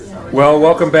Well,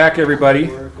 welcome back,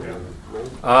 everybody.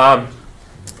 I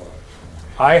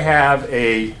have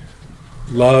a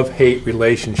love-hate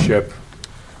relationship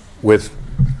with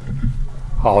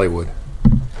Hollywood.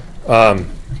 In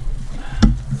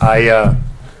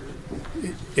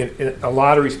a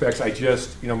lot of respects,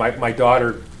 my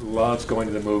daughter loves going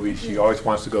to the movies. She always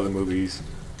wants to go to the movies.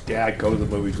 Dad, go to the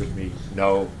movies with me.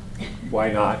 No.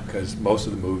 Why not? Because most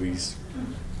of the movies,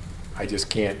 I just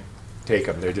can't take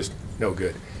them. They're just no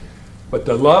good. But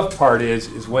the love part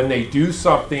is when they do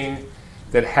something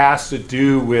that has to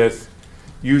do with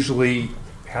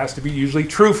has to be usually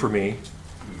true for me.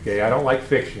 Okay, I don't like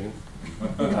fiction.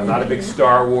 I'm not a big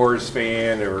Star Wars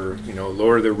fan or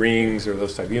Lord of the Rings or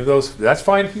those type. That's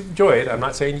fine if you enjoy it. I'm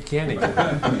not saying you can't enjoy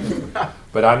it.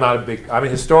 But I'm a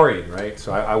historian, right?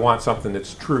 So I want something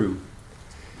that's true.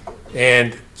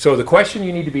 And so the question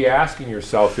you need to be asking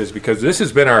yourself is, because this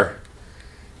has been our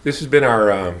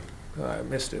I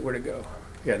missed it. Where'd it go?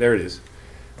 Yeah, there it is.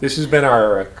 This has been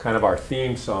our kind of our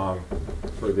theme song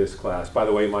for this class. By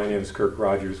the way, my name is Kirk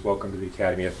Rogers. Welcome to the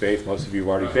Academy of Faith. Most of you have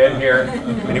already been here.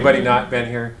 Anybody not been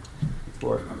here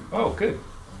before? Oh, good.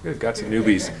 Good. Got some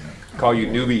newbies. Call you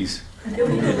newbies.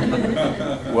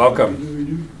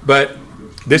 Welcome. But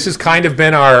this has kind of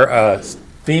been our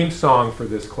theme song for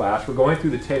this class. We're going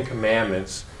through the Ten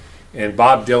Commandments, and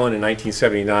Bob Dylan in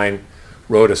 1979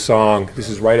 wrote a song. This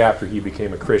is right after he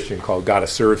became a Christian, called "Gotta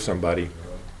Serve Somebody."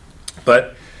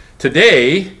 But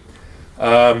today,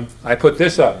 I put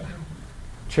this up.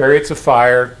 Chariots of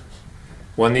Fire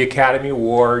won the Academy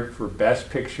Award for Best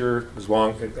Picture.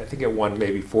 I think it won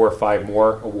maybe 4 or 5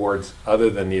 more awards other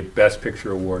than the Best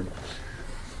Picture award.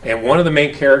 And one of the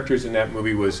main characters in that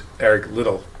movie was Eric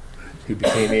Liddell, who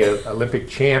became the Olympic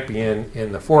champion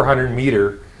in the 400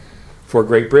 meter for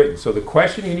Great Britain. So the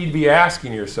question you need to be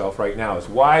asking yourself right now is,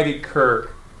 why did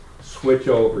Kirk switch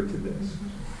over to this?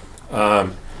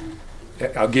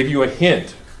 I'll give you a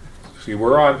hint. See,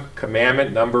 we're on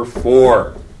commandment number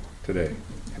 4 today.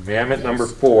 Commandment number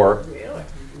 4.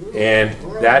 And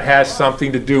that has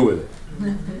something to do with it.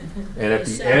 And at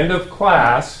the end of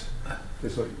class,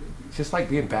 it's just like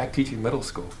being back teaching middle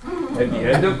school. At the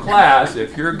end of class,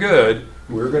 if you're good,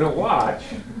 we're going to watch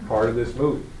part of this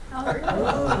movie.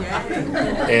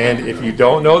 And if you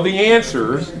don't know the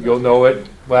answers, you'll know it.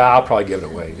 Well, I'll probably give it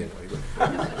away anyway.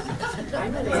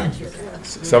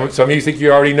 Some of you think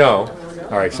you already know.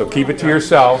 All right, so keep it to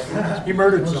yourself. You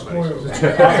murdered somebody.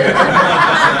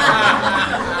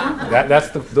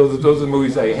 Those are the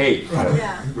movies I hate.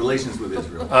 Relations with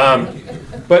Israel.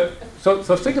 But so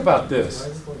think about this.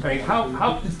 I mean,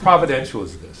 how providential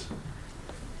is this?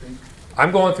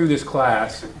 I'm going through this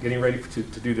class, getting ready to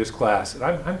do this class, and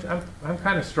I'm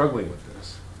kind of struggling with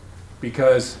this,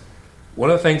 because one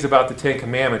of the things about the Ten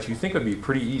Commandments, you think it would be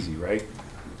pretty easy, right?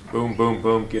 Boom, boom,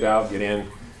 boom, get out, get in,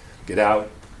 get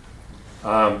out.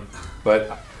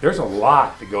 But there's a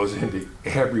lot that goes into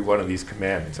every one of these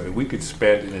commandments. I mean, we could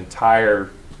spend an entire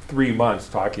 3 months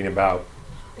talking about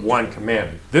one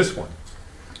commandment, this one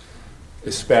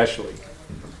especially.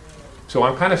 So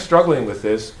I'm kind of struggling with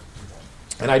this.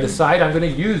 And I decide I'm going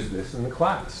to use this in the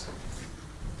class.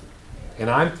 And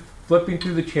I'm flipping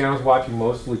through the channels, watching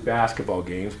mostly basketball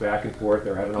games, back and forth.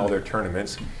 They're having all their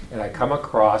tournaments. And I come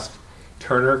across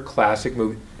Turner Classic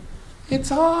Movie.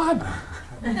 It's on!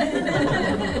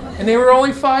 And they were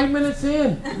only 5 minutes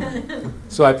in.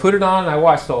 So I put it on and I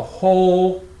watched the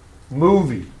whole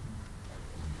movie.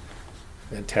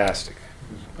 Fantastic.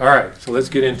 All right, so let's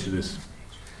get into this.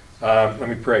 Let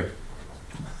me pray.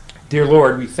 Dear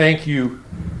Lord, we thank you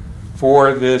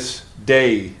for this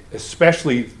day,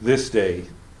 especially this day,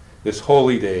 this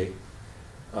holy day,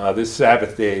 this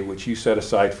Sabbath day, which you set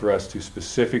aside for us to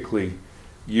specifically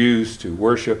use to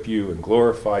worship you and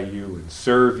glorify you and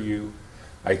serve you.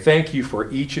 I thank you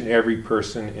for each and every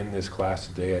person in this class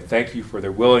today. I thank you for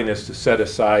their willingness to set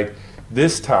aside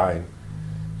this time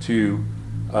to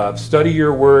study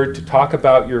your word, to talk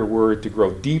about your word, to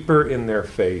grow deeper in their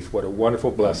faith. What a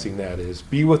wonderful blessing that is.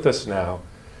 Be with us now.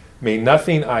 May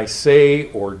nothing I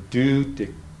say or do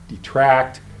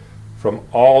detract from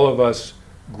all of us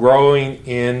growing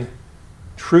in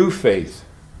true faith.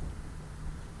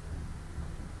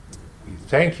 We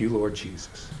thank you, Lord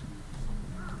Jesus,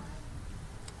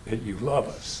 that you love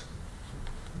us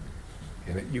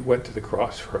and that you went to the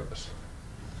cross for us.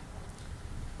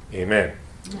 Amen.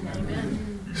 Amen.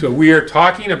 So we are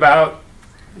talking about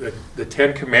the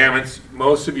Ten Commandments.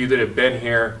 Most of you that have been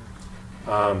here,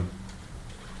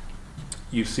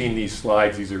 you've seen these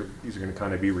slides. These are going to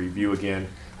kind of be review again.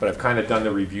 But I've kind of done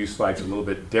the review slides a little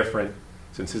bit different,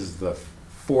 since this is the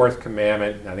 4th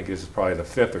commandment. And I think this is probably the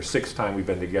 5th or 6th time we've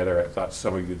been together. I thought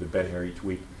some of you that have been here each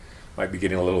week might be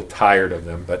getting a little tired of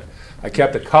them, but I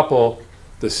kept a couple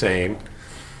the same.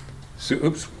 So,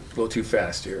 oops, a little too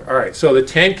fast here. All right, so the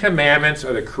Ten Commandments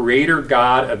are the Creator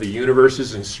God of the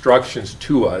universe's instructions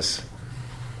to us.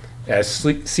 As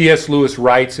C.S. Lewis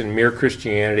writes in Mere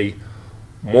Christianity,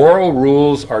 moral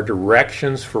rules are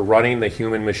directions for running the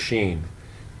human machine.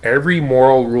 Every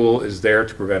moral rule is there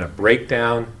to prevent a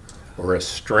breakdown or a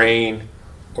strain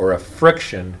or a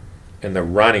friction in the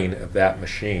running of that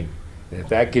machine. And if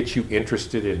that gets you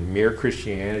interested in Mere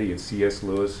Christianity and C.S.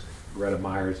 Lewis, Greta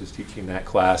Myers is teaching that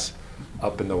class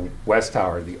up in the West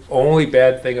Tower. The only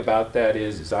bad thing about that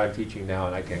is I'm teaching now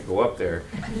and I can't go up there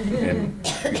and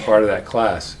be part of that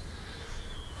class.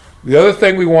 The other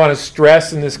thing we want to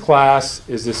stress in this class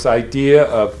is this idea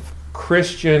of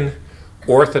Christian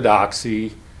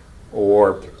orthodoxy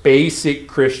or basic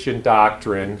Christian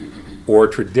doctrine or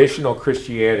traditional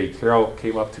Christianity. Carol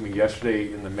came up to me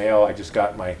yesterday in the mail. I just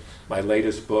got my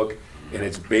latest book, and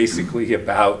it's basically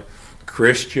about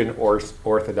Christian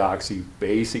orthodoxy,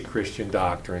 basic Christian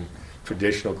doctrine,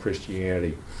 traditional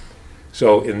Christianity.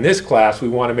 So in this class, we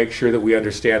want to make sure that we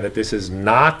understand that this is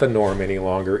not the norm any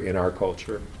longer in our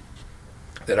culture,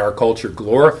 that our culture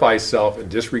glorifies self and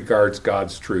disregards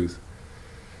God's truth.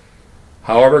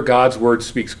 However, God's word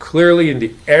speaks clearly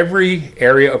into every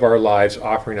area of our lives,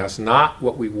 offering us not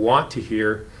what we want to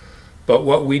hear, but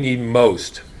what we need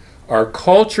most. Our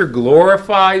culture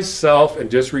glorifies self and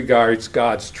disregards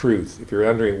God's truth. If you're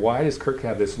wondering, why does Kirk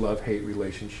have this love-hate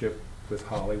relationship with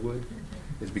Hollywood?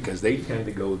 It's because they tend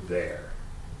to go there.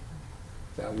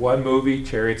 That one movie,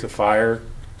 Chariots of Fire,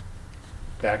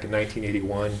 back in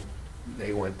 1981,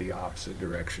 they went the opposite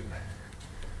direction.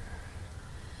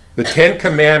 The Ten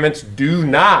Commandments do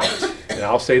not, and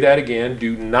I'll say that again,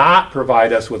 do not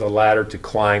provide us with a ladder to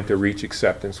climb to reach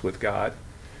acceptance with God.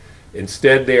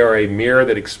 Instead, they are a mirror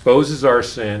that exposes our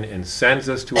sin and sends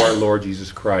us to our Lord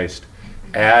Jesus Christ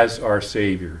as our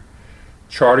Savior,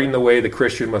 charting the way the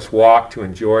Christian must walk to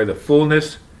enjoy the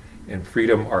fullness and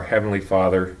freedom our Heavenly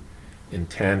Father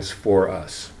intends for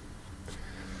us.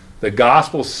 The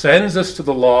gospel sends us to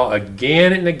the law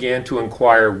again and again to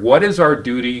inquire what is our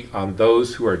duty on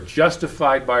those who are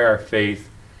justified by our faith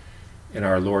in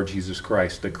our Lord Jesus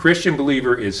Christ. The Christian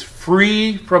believer is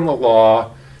free from the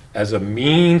law as a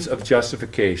means of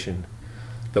justification.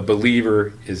 The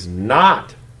believer is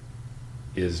not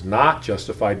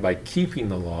justified by keeping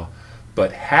the law,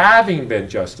 but having been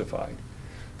justified,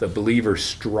 the believer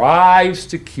strives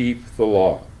to keep the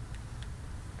law.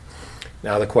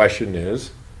 Now the question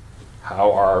is,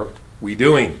 how are we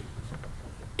doing?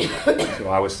 So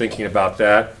I was thinking about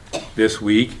that this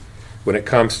week when it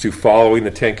comes to following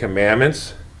the Ten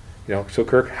Commandments. So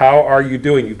Kirk, how are you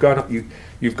doing?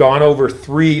 You've gone over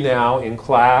 3 now in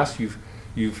class.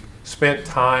 You've spent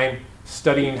time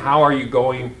studying. How are you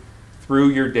going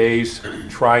through your days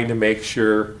trying to make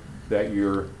sure that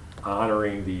you're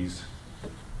honoring these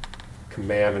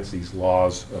commandments, these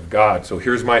laws of God? So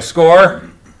here's my score.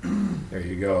 There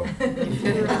you go.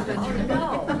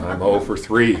 I'm 0 for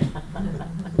 3.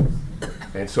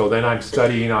 And so then I'm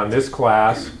studying on this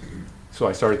class. So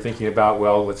I started thinking about,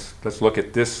 well, let's look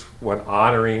at this one,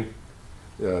 honoring.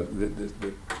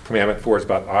 The commandment 4 is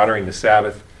about honoring the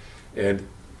Sabbath. And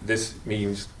this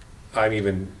means I'm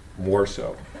even more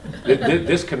so.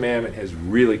 This commandment has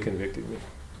really convicted me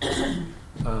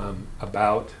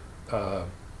about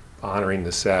honoring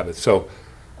the Sabbath. So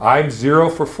I'm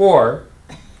 0 for 4.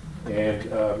 And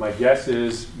my guess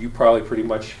is you probably pretty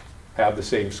much have the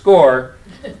same score,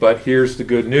 but here's the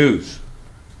good news.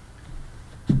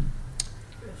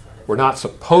 We're not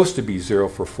supposed to be 0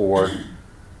 for 4,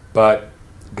 but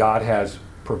God has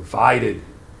provided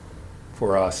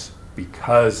for us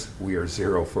because we are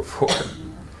 0 for 4.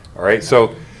 All right,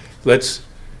 so let's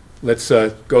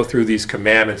go through these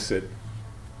commandments that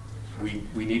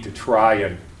we need to try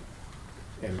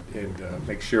and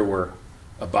make sure we're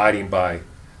abiding by.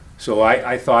 So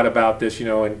I thought about this,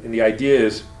 and the idea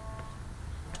is,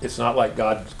 it's not like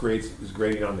God is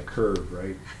grading on the curve,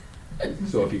 right?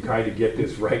 So if you kind of get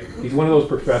this right, he's one of those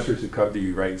professors who come to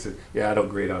you, right, and say, yeah, I don't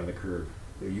grade on the curve.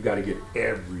 You got to get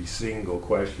every single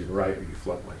question right or you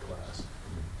flunk my class.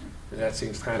 And that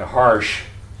seems kind of harsh,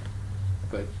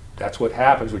 but that's what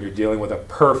happens when you're dealing with a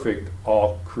perfect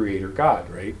all-creator God,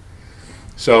 right?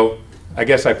 So I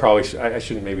guess I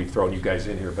shouldn't maybe thrown you guys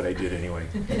in here, but I did anyway.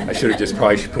 I should have just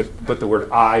probably put the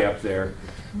word I up there.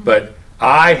 But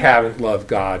I haven't loved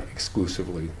God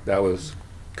exclusively. That was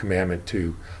commandment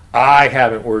 2. I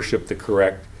haven't worshiped the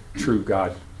correct, true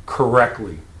God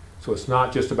correctly. So it's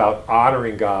not just about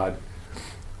honoring God,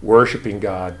 worshiping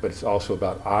God, but it's also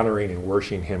about honoring and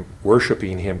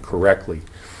worshiping Him correctly.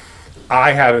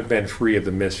 I haven't been free of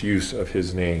the misuse of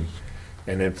his name.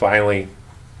 And then finally,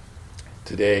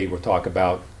 today we'll talk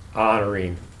about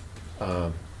honoring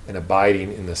and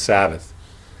abiding in the Sabbath.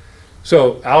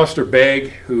 So Alistair Begg,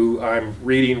 who I'm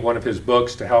reading one of his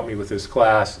books to help me with this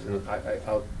class, and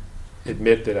I'll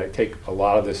admit that I take a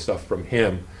lot of this stuff from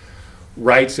him,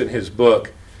 writes in his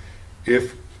book,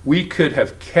 if we could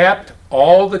have kept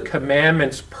all the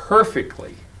commandments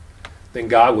perfectly, then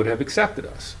God would have accepted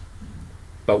us.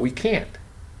 But we can't,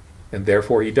 and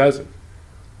therefore he doesn't.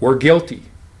 We're guilty.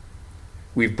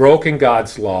 We've broken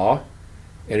God's law,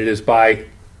 and it is by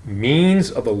means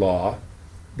of the law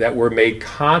that we're made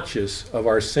conscious of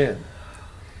our sin.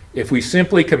 If we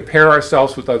simply compare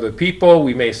ourselves with other people,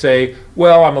 we may say,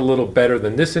 well, I'm a little better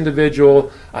than this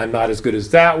individual, I'm not as good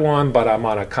as that one, but I'm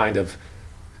on a kind of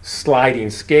sliding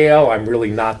scale, I'm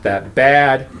really not that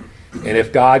bad. And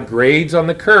if God grades on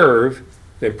the curve,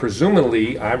 then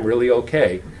presumably I'm really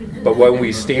okay. But when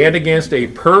we stand against a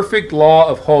perfect law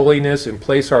of holiness and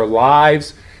place our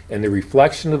lives in the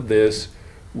reflection of this,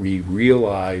 we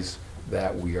realize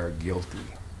that we are guilty.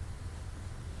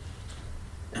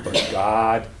 But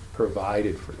God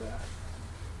provided for that.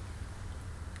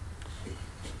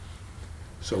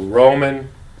 So Romans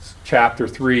chapter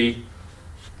 3,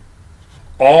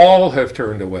 all have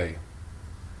turned away.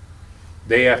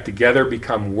 They have together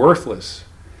become worthless.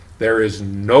 There is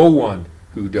no one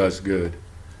who does good,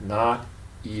 not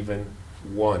even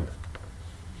one.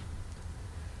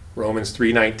 Romans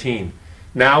 3:19.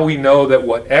 Now we know that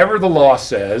whatever the law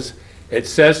says, it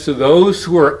says to those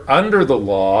who are under the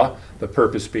law, the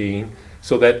purpose being,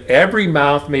 so that every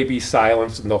mouth may be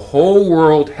silenced and the whole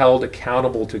world held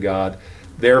accountable to God.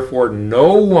 Therefore,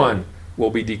 no one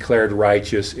will be declared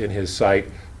righteous in his sight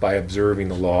by observing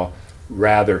the law.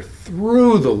 Rather,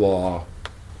 through the law,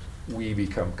 we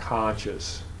become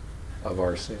conscious of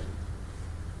our sin.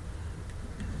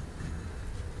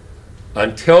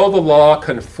 Until the law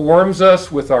confronts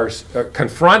us with our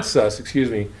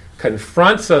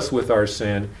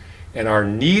sin and our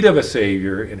need of a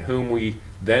Savior in whom we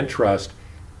then trust,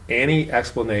 any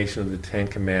explanation of the Ten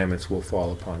Commandments will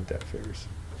fall upon deaf ears.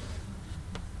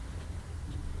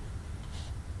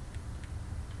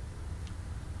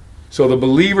 So the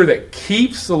believer that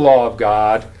keeps the law of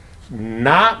God,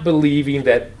 not believing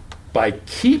that by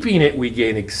keeping it we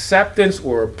gain acceptance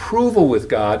or approval with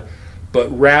God, but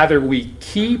rather we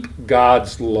keep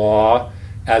God's law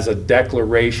as a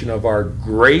declaration of our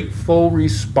grateful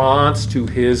response to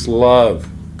his love.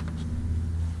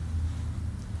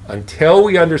 Until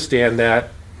we understand that,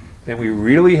 then we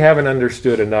really haven't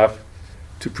understood enough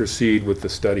to proceed with the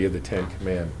study of the Ten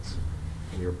Commandments.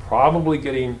 And you're probably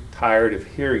getting tired of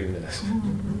hearing this,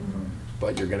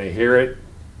 but you're going to hear it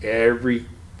every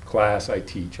class I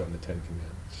teach on the Ten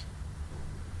Commandments.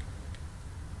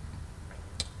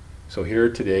 So here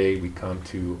today we come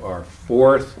to our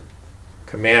fourth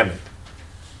commandment,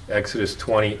 Exodus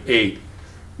 28.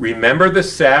 Remember the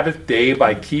Sabbath day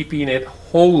by keeping it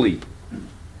holy.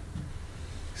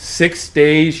 6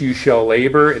 days you shall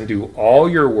labor and do all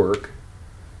your work,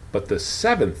 but the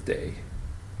seventh day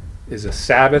is a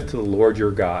Sabbath to the Lord your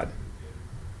God.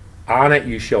 On it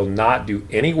you shall not do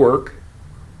any work,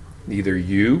 neither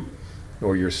you,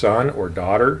 nor your son or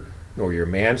daughter, nor your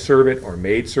manservant or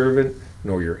maidservant,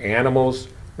 nor your animals,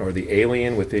 nor the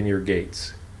alien within your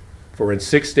gates. For in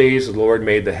 6 days the Lord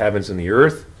made the heavens and the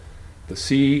earth, the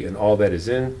sea, and all that is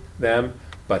in them,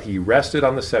 but he rested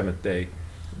on the seventh day.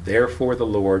 Therefore the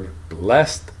Lord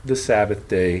blessed the Sabbath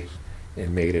day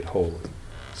and made it holy.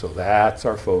 So that's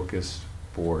our focus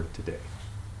for today.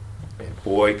 And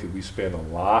boy, could we spend a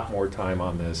lot more time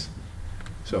on this.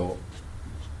 So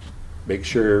make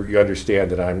sure you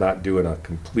understand that I'm not doing a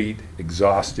complete,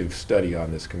 exhaustive study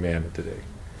on this commandment today.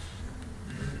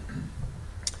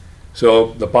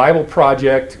 So the Bible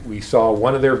Project, we saw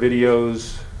one of their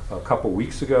videos a couple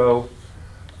weeks ago.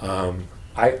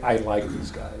 I like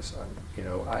these guys.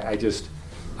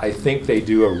 I think they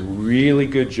do a really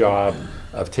good job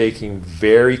of taking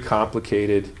very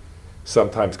complicated,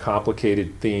 sometimes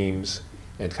complicated themes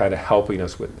and kind of helping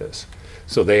us with this.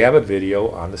 So they have a video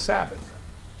on the Sabbath.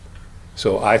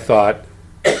 So I thought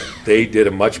they did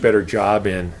a much better job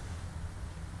in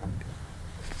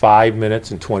 5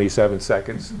 minutes and 27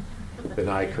 seconds than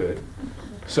I could.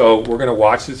 So we're going to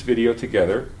watch this video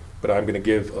together, but I'm going to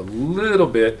give a little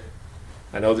bit.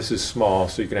 I know this is small,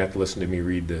 so you're going to have to listen to me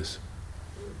read this.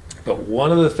 But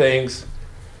one of the things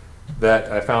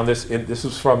that I found this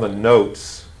was from the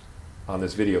notes on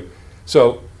this video.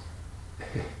 So,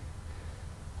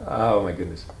 oh my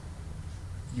goodness.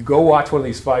 You go watch one of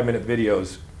these 5-minute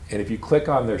videos, and if you click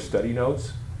on their study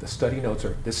notes, the study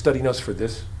notes for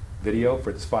this video for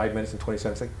its 5 minutes and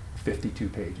 27 seconds, 52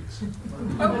 pages.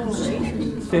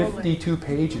 52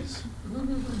 pages.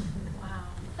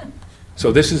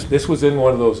 So this was in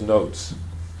one of those notes.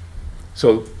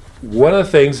 So one of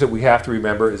the things that we have to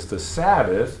remember is the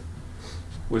Sabbath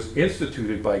was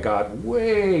instituted by God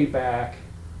way back,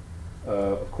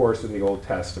 of course, in the Old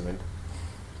Testament.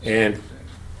 And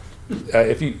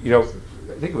if you know,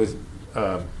 I think it was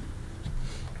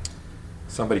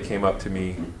somebody came up to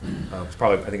me. I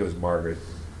think it was Margaret,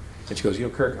 and she goes, "You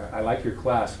know, Kirk, I like your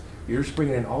class. You're just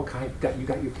bringing in all kinds. You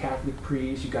got your Catholic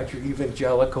priests, you got your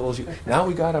evangelicals. Now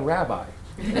we got a rabbi."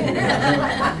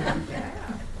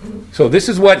 So this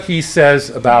is what he says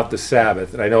about the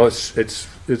Sabbath, and I know it's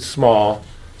small,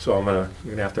 so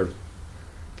you're gonna have to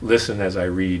listen as I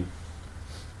read.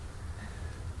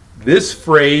 This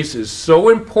phrase is so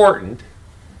important,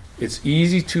 it's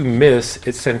easy to miss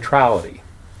its centrality.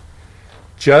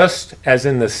 Just as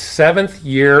in the 7th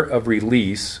year of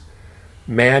release,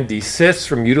 man desists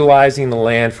from utilizing the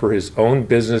land for his own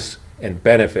business and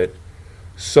benefit,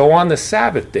 so on the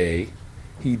Sabbath day,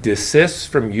 he desists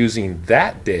from using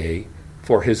that day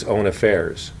for his own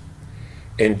affairs.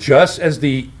 And just as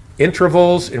the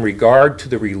intervals in regard to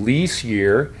the release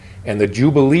year and the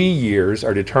Jubilee years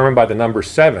are determined by the number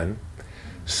 7,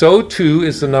 so too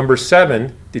is the number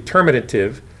 7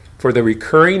 determinative for the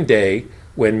recurring day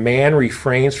when man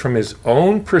refrains from his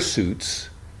own pursuits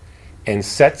and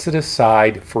sets it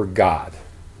aside for God.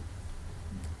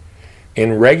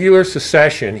 In regular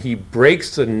succession, he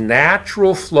breaks the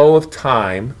natural flow of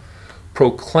time,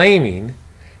 proclaiming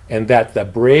and that the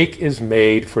break is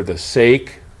made for the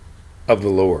sake of the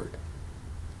Lord.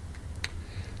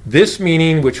 This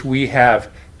meaning, which we have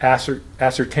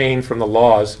ascertained from the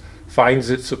laws, finds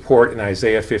its support in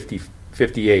Isaiah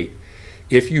 58.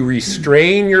 If you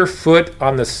restrain your foot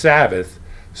on the Sabbath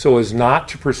so as not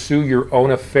to pursue your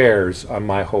own affairs on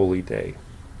my holy day.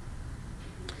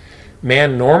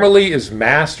 Man normally is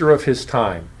master of his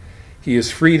time. He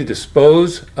is free to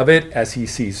dispose of it as he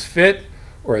sees fit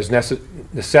or as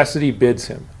necessity bids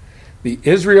him. The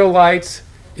Israelites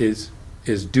is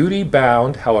duty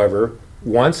bound, however,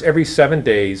 once every 7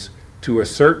 days to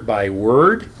assert by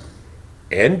word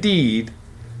and deed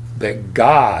that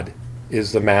God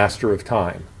is the master of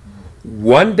time.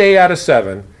 1 day out of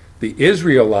 7, the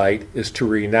Israelite is to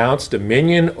renounce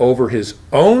dominion over his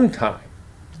own time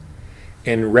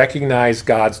and recognize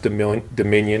God's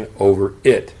dominion over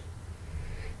it.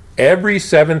 Every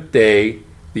 7th day,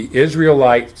 the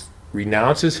Israelite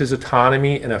renounces his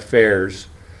autonomy and affairs,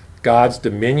 God's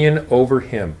dominion over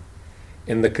him.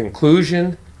 In the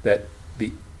conclusion that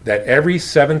every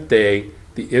 7th day,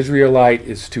 the Israelite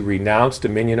is to renounce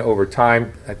dominion over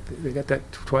time. They got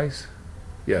that twice?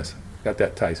 Yes, got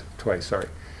that twice, sorry.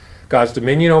 God's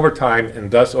dominion over time and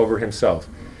thus over himself.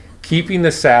 Keeping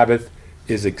the Sabbath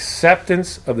is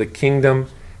acceptance of the kingdom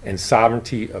and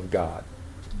sovereignty of God.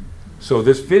 So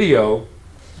this video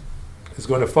is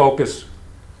going to focus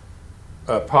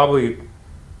probably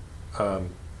a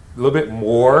little bit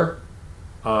more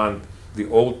on the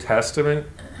Old Testament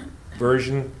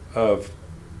version of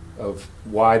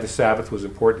why the Sabbath was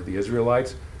important to the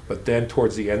Israelites, but then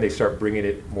towards the end they start bringing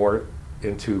it more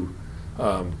into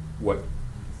what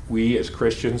we as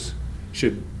Christians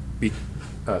should be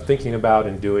thinking about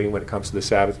and doing when it comes to the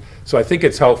Sabbath. So I think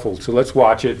it's helpful. So let's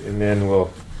watch it and then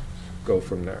we'll go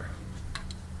from there.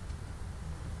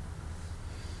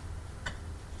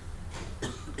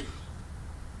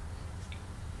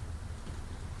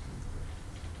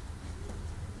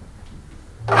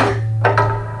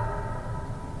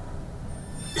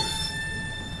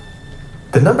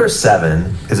 The number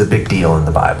 7 is a big deal in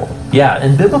the Bible. Yeah,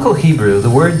 in biblical Hebrew, the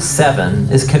word 7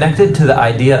 is connected to the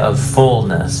idea of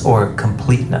fullness or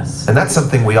completeness. And that's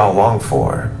something we all long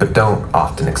for, but don't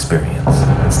often experience.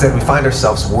 Instead, we find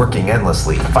ourselves working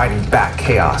endlessly, fighting back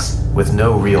chaos with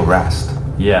no real rest.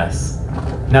 Yes.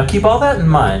 Now keep all that in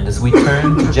mind as we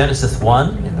turn to Genesis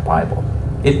 1 in the Bible.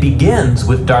 It begins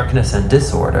with darkness and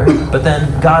disorder, but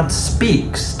then God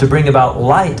speaks to bring about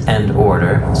light and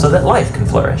order so that life can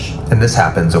flourish. And this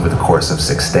happens over the course of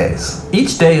 6 days.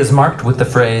 Each day is marked with the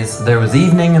phrase, there was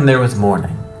evening and there was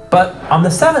morning. But on the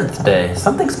 7th day,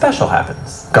 something special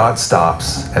happens. God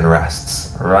stops and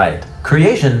rests. Right.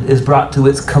 Creation is brought to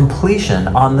its completion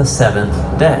on the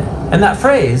 7th day. And that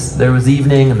phrase, there was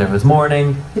evening and there was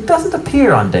morning, it doesn't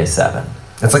appear on day 7.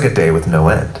 It's like a day with no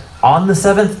end. On the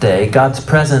 7th day, God's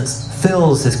presence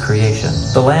fills his creation.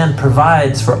 The land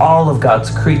provides for all of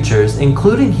God's creatures,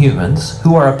 including humans,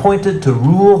 who are appointed to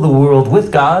rule the world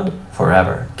with God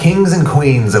forever. Kings and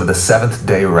queens of the 7th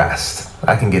day rest.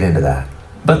 I can get into that.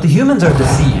 But the humans are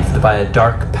deceived by a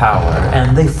dark power,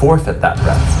 and they forfeit that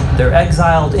rest. They're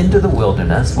exiled into the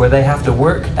wilderness, where they have to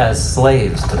work as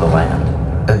slaves to the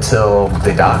land. Until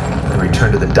they die and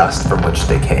return to the dust from which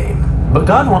they came. But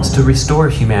God wants to restore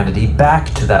humanity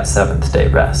back to that seventh-day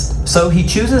rest. So he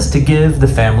chooses to give the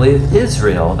family of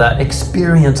Israel that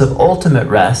experience of ultimate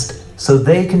rest so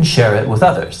they can share it with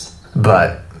others.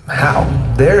 But how?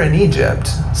 They're in Egypt,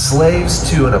 slaves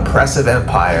to an oppressive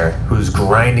empire who's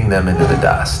grinding them into the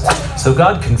dust. So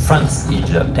God confronts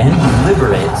Egypt and he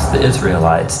liberates the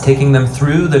Israelites, taking them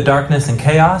through the darkness and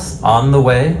chaos on the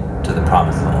way to the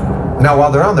promised land. Now,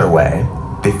 while they're on their way,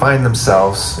 they find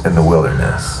themselves in the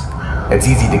wilderness. It's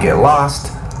easy to get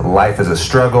lost, life is a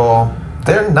struggle.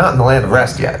 They're not in the land of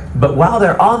rest yet. But while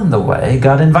they're on the way,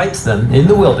 God invites them in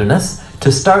the wilderness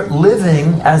to start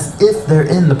living as if they're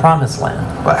in the promised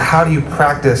land. But how do you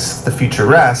practice the future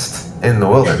rest in the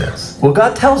wilderness? Well,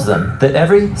 God tells them that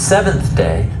every seventh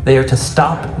day they are to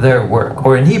stop their work,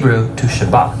 or in Hebrew, to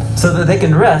Shabbat, so that they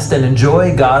can rest and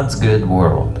enjoy God's good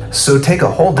world. So take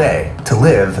a whole day to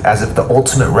live as if the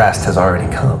ultimate rest has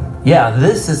already come. Yeah,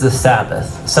 this is the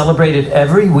Sabbath, celebrated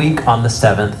every week on the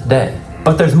seventh day.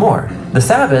 But there's more. The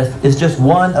Sabbath is just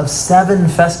one of 7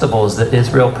 festivals that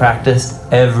Israel practiced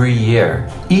every year,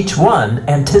 each one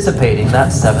anticipating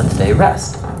that seventh-day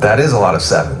rest. That is a lot of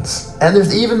 7s. And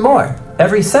there's even more.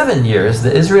 Every 7 years,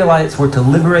 the Israelites were to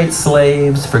liberate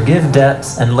slaves, forgive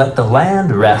debts, and let the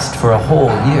land rest for a whole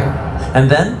year. And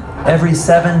then, every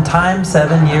 7 times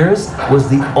 7 years was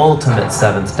the ultimate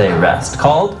seventh-day rest,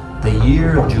 called the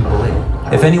Year of Jubilee.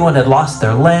 If anyone had lost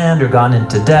their land or gone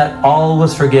into debt, all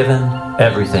was forgiven,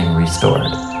 everything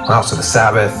restored. Wow, so the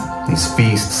Sabbath, these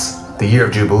feasts, the Year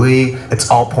of Jubilee, it's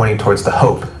all pointing towards the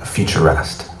hope of future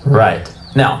rest. Right.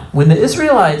 Now, when the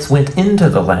Israelites went into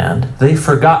the land, they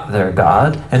forgot their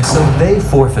God, and so they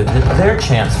forfeited their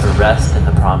chance for rest in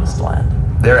the promised land.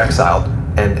 They're exiled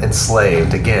and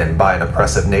enslaved again by an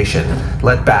oppressive nation,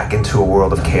 led back into a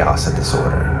world of chaos and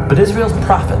disorder. But Israel's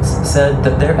prophets said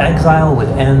that their exile would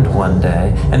end one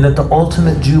day, and that the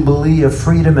ultimate jubilee of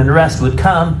freedom and rest would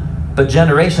come, but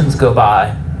generations go by,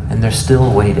 and they're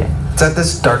still waiting. It's at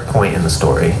this dark point in the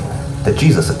story that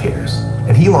Jesus appears,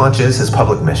 and he launches his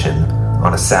public mission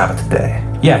on a Sabbath day.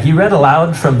 Yeah, he read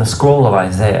aloud from the scroll of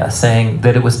Isaiah, saying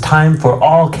that it was time for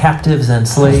all captives and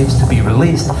slaves to be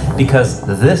released because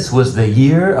this was the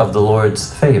year of the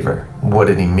Lord's favor. What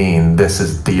did he mean, this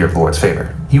is the year of the Lord's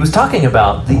favor? He was talking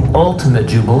about the ultimate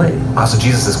jubilee. So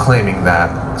Jesus is claiming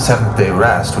that seventh-day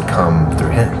rest would come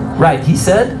through him. Right, he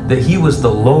said that he was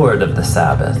the Lord of the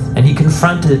Sabbath, and he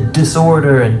confronted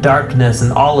disorder and darkness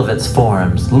in all of its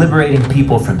forms, liberating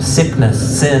people from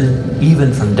sickness, sin,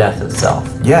 even from death itself.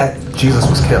 Yet, Jesus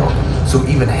was killed, so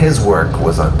even his work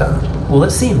was undone. Well,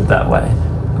 it seemed that way.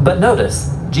 But notice,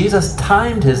 Jesus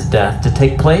timed his death to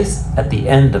take place at the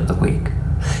end of the week.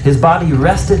 His body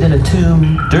rested in a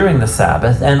tomb during the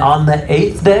Sabbath, and on the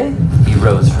 8th day, he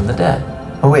rose from the dead.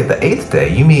 Oh wait, the 8th day?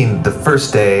 You mean the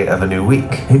first day of a new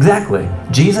week? Exactly.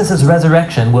 Jesus'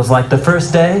 resurrection was like the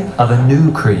first day of a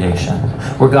new creation,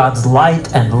 where God's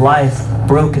light and life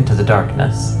broke into the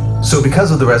darkness. So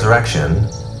because of the resurrection,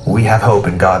 we have hope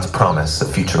in God's promise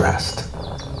of future rest.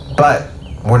 But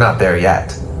we're not there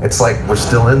yet. It's like we're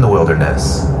still in the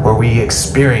wilderness, where we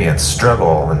experience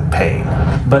struggle and pain.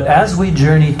 But as we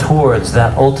journey towards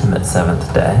that ultimate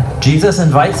seventh day, Jesus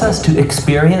invites us to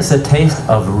experience a taste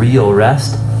of real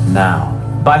rest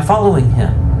now, by following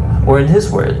him. Or in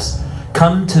his words,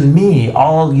 "Come to me,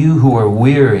 all you who are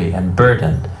weary and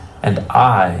burdened, and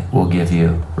I will give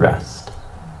you rest."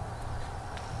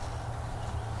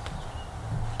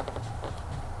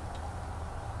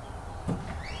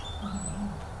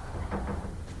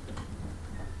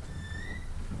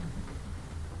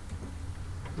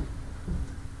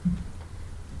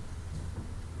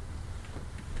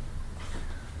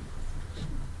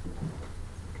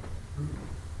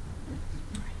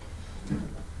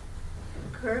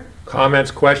 Kirk? Comments,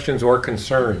 questions, or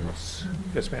concerns?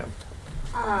 Yes, ma'am.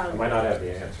 I might not have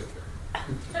the answer.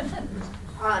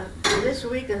 This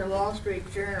week in the Wall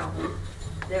Street Journal,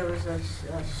 there was a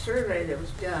survey that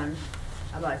was done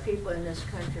about people in this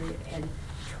country, and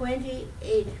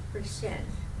 28%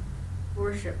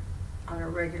 worship on a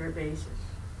regular basis.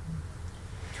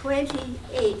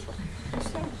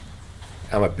 28%.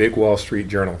 I'm a big Wall Street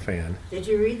Journal fan, Did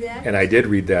you read that? and I did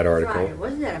read that article. Friday.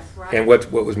 Wasn't that a Friday? And what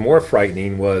was more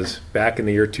frightening was back in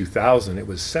the year 2000, it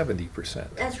was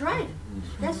 70%. That's right.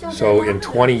 That's not So that in long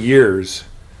 20 ago. years,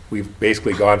 we've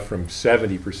basically gone from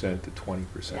 70% to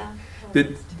 20%.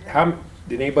 Yeah.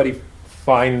 Did anybody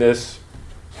find this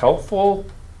helpful?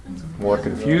 More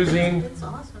confusing? It's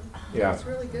awesome. Yeah. It's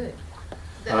really good.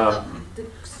 The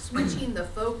switching the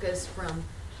focus from,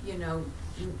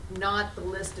 not the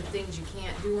list of things you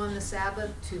can't do on the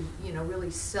Sabbath to,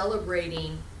 really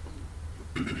celebrating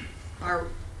our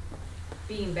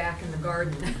being back in the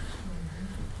garden.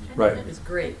 Right. Is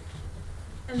great.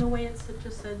 And the way it's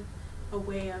just a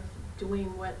way of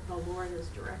doing what the Lord is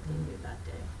directing you that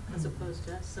day, as opposed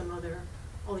to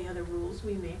all the other rules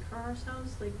we make for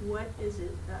ourselves. Like, what is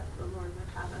it that the Lord would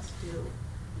have us do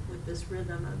with this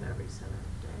rhythm of every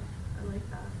seventh day? I like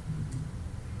that.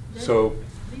 So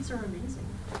These are amazing.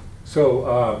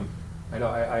 So I know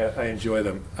I enjoy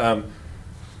them.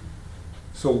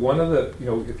 So one of the,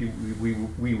 if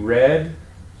we read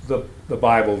the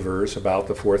Bible verse about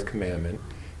the fourth commandment,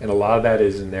 and a lot of that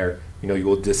is in there. You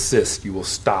will desist, you will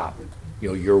stop,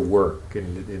 your work,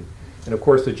 and of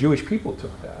course the Jewish people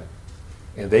took that,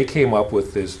 and they came up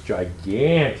with this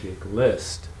gigantic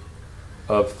list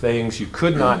of things you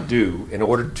could not do in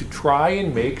order to try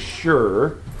and make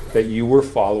sure that you were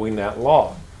following that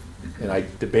law. And I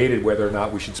debated whether or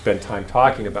not we should spend time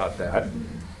talking about that.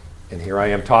 And here I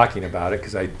am talking about it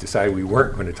because I decided we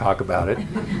weren't going to talk about it.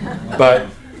 But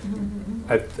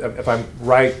if I'm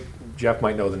right, Jeff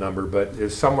might know the number, but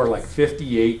there's somewhere like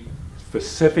 58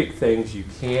 specific things you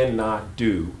cannot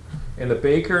do. And the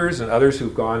bakers and others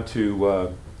who've gone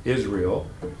to Israel,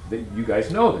 you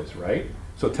guys know this, right?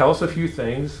 So tell us a few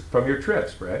things from your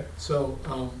trips, Brad. So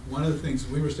one of the things,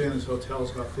 we were staying in this hotel,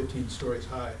 it's about 15 stories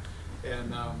high,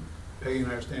 and Peggy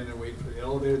and I are standing there waiting for the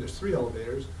elevator. There's 3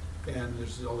 elevators, and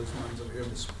there's all these lines over here,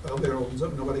 and this elevator opens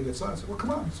up, nobody gets on. I said, well,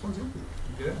 come on, this one's empty.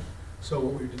 You get in. So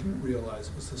what we didn't realize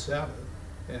was the Sabbath,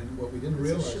 and what we didn't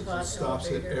realize is it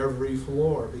stops at every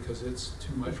floor because it's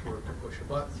too much work to push a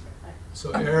button.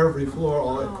 So every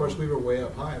floor, of course, we were way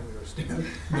up high, and we were standing.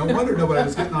 No wonder nobody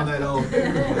was getting on that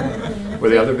elevator. Were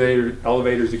the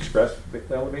elevators express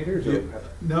elevators? Or?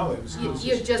 No, it was. You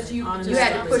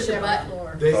had to push a button.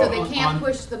 So they can't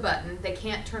push the button. They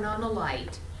can't turn on a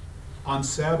light. On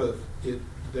Sabbath, it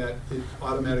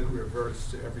automatically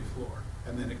reverts to every floor,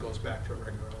 and then it goes back to a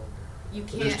regular elevator. You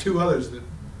But can't. there's 2 others that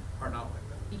are not like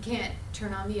that. You can't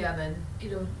turn on the oven.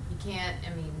 You can't.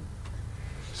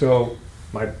 So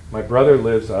my brother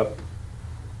lives up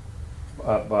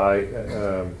by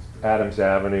Adams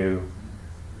Avenue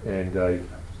and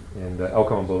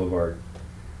Elkhorn Boulevard.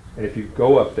 And if you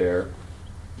go up there,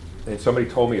 and somebody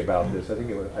told me about this, I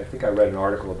think I read an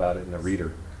article about it in the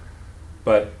Reader.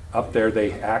 But up there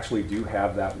they actually do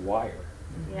have that wire.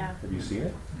 Yeah. Have you seen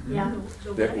it? Yeah.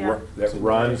 That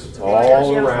runs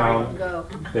all around,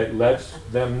 that lets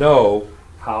them know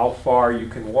how far you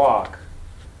can walk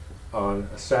on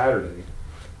a Saturday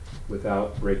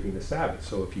without breaking the Sabbath.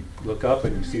 So if you look up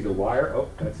and you see the wire,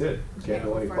 that's it. You can't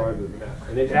go any farther than that.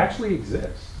 And it actually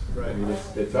exists. Right. I mean,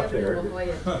 it's up there. They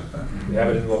You have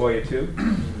it in La Jolla too?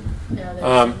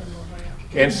 Yeah,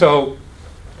 And so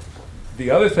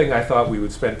the other thing I thought we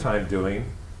would spend time doing,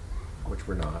 which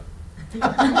we're not,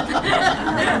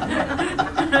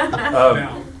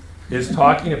 is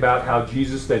talking about how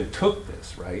Jesus then took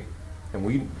this, right?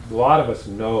 And a lot of us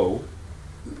know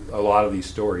a lot of these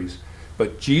stories,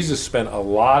 but Jesus spent a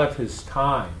lot of his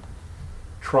time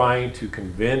trying to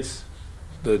convince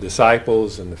the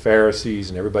disciples and the Pharisees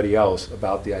and everybody else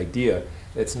about the idea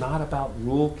it's not about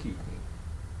rule keeping.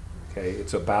 Okay,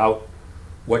 it's about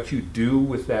what you do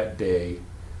with that day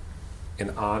in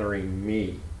honoring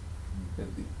me.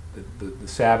 The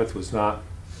Sabbath was not,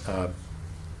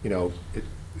 it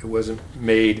wasn't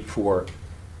made for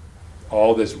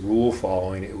all this rule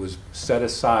following. It was set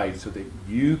aside so that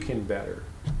you can better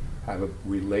have a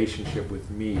relationship with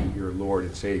me, your Lord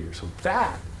and Savior. So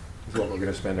that is what we're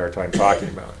going to spend our time talking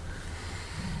about.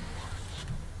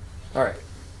 All right.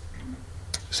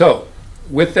 So,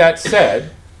 with that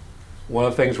said, one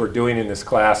of the things we're doing in this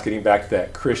class, getting back to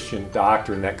that Christian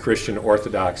doctrine, that Christian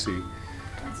orthodoxy,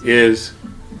 is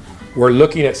we're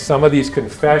looking at some of these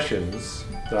confessions,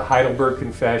 the Heidelberg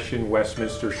Confession,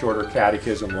 Westminster Shorter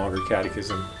Catechism, Longer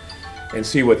Catechism, and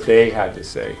see what they had to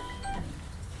say.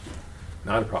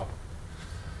 Not a problem.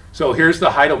 So here's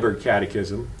the Heidelberg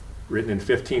Catechism, written in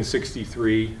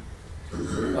 1563.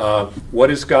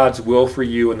 What is God's will for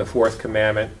you in the fourth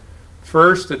commandment?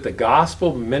 First, that the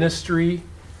gospel ministry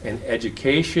and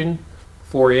education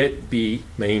for it be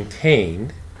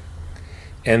maintained,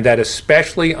 and that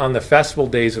especially on the festival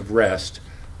days of rest,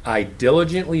 I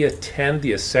diligently attend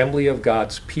the assembly of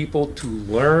God's people to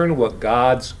learn what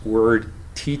God's word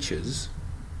teaches.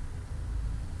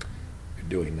 You're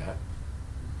doing that.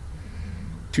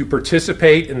 To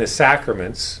participate in the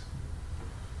sacraments.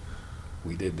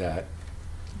 We did that.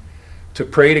 To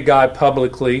pray to God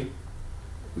publicly.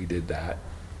 We did that.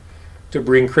 to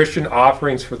bring Christian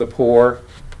offerings for the poor,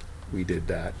 we did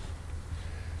that.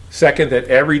 Second, that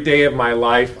every day of my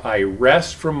life I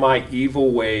rest from my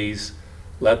evil ways.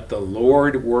 Let the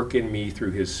Lord work in me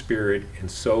through his Spirit, and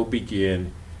so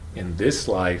begin in this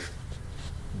life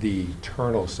the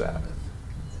eternal Sabbath.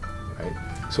 Right?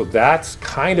 So that's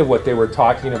kind of what they were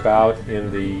talking about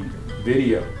in the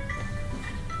video.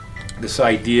 This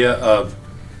idea of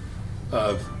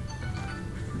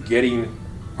getting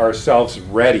ourselves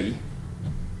ready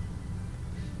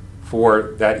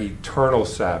for that eternal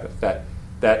Sabbath,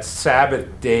 that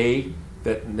Sabbath day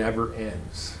that never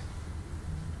ends,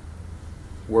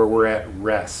 where we're at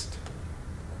rest,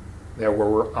 where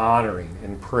we're honoring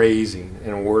and praising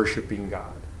and worshiping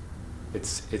God.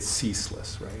 It's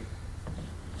ceaseless,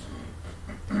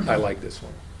 right? I like this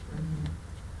one.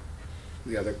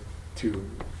 The other two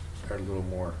are a little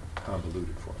more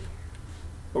convoluted for me.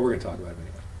 But we're going to talk about it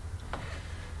anyway.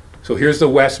 So here's the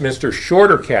Westminster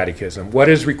Shorter Catechism. What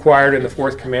is required in the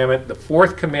fourth commandment? The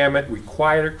fourth commandment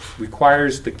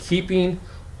requires the keeping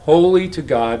holy to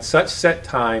God such set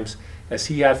times as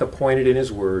he hath appointed in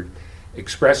his word,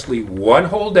 expressly one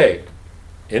whole day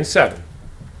in 7,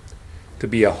 to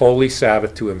be a holy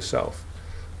Sabbath to himself.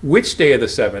 Which day of the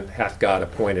 7th hath God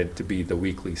appointed to be the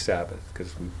weekly Sabbath?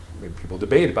 Because people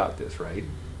debate about this, right?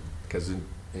 Because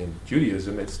in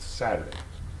Judaism, it's Saturday.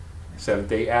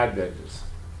 Seventh-day Adventists,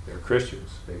 they're Christians.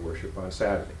 They worship on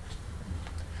Saturday.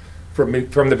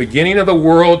 From the beginning of the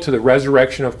world to the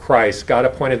resurrection of Christ, God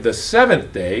appointed the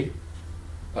 7th day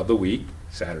of the week,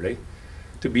 Saturday,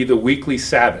 to be the weekly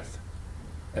Sabbath,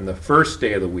 and the first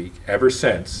day of the week ever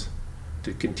since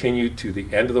to continue to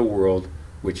the end of the world,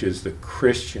 which is the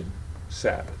Christian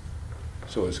Sabbath.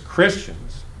 So as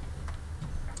Christians,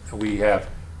 we have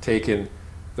taken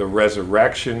the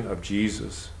resurrection of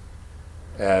Jesus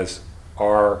as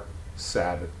our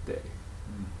Sabbath day.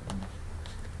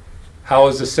 How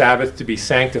is the Sabbath to be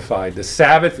sanctified? The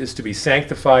Sabbath is to be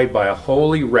sanctified by a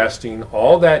holy resting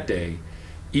all that day,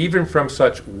 even from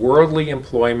such worldly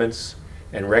employments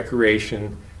and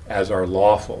recreation as are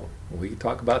lawful. We can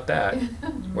talk about that.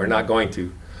 We're not going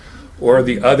to. Or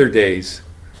the other days,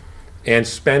 and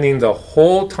spending the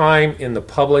whole time in the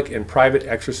public and private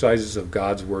exercises of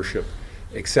God's worship,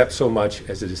 except so much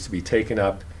as it is to be taken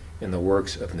up in the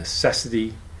works of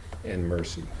necessity and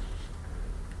mercy.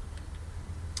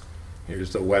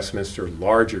 Here's the Westminster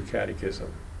Larger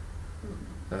Catechism.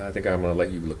 I think I'm going to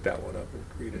let you look that one up and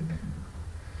read it.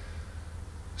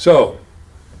 So,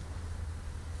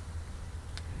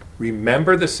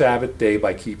 remember the Sabbath day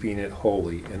by keeping it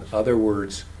holy. In other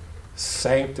words,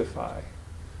 sanctify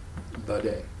the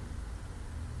day.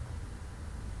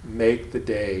 Make the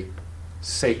day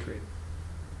sacred.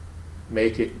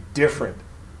 Make it different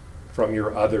from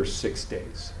your other 6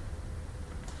 days.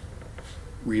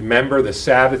 Remember, the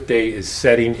Sabbath day is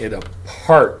setting it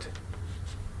apart.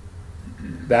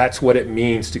 That's what it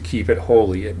means to keep it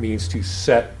holy. It means to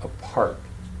set apart,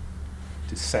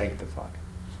 to sanctify.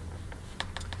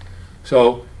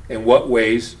 So, in what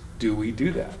ways do we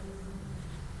do that?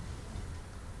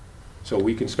 So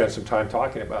we can spend some time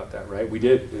talking about that, right? We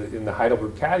did in the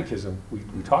Heidelberg Catechism, we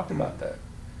talked about that.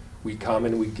 We come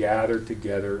and we gather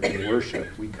together and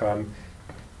worship. We come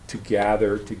to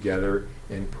gather together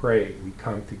and pray. We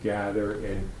come to gather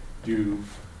and do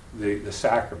the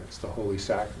sacraments, the holy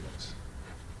sacraments.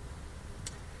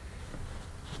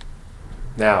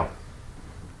 Now,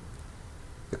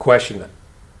 the question that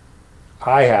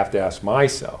I have to ask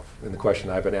myself, and the question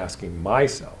I've been asking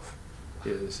myself,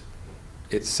 is,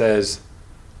 it says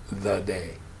the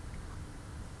day.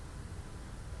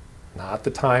 Not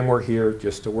the time we're here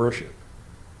just to worship,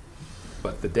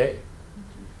 but the day.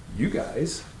 You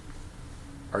guys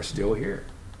are still here.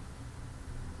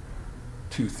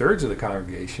 2/3 of the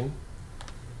congregation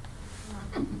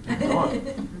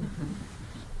gone.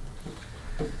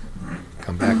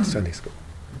 Come back to Sunday school.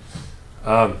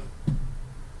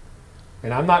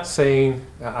 And I'm not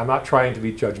trying to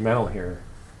be judgmental here.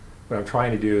 What I'm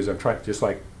trying to do is just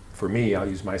like for me, I'll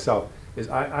use myself, is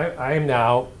I am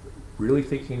now really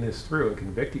thinking this through and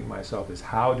convicting myself is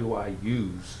how do I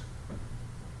use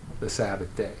the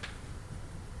Sabbath day?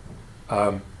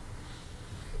 I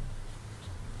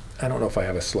don't know if I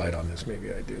have a slide on this.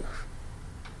 Maybe I do.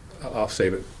 I'll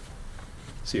save it.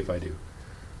 See if I do.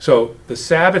 So the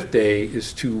Sabbath day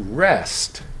is to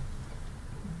rest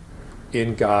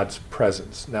in God's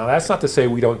presence. Now that's not to say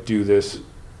we don't do this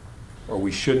or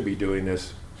we shouldn't be doing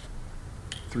this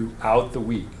throughout the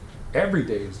week. Every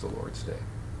day is the Lord's day.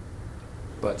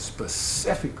 But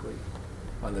specifically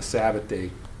on the Sabbath day,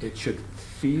 it should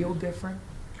feel different.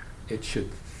 It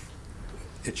should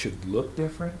look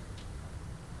different.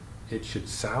 it should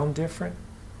sound different.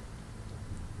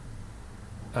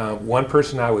 One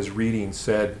person I was reading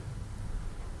said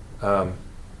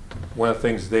one of the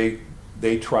things they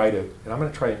try to, and I'm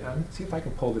going to see if I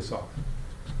can pull this off.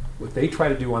 What they try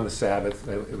to do on the Sabbath,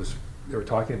 they were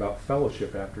talking about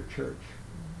fellowship after church.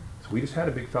 So we just had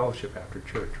a big fellowship after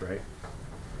church, right?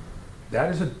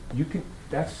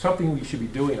 That's something we should be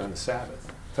doing on the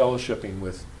Sabbath, fellowshipping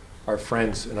with our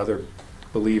friends and other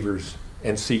believers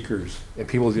and seekers and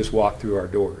people who just walk through our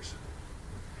doors.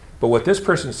 But what this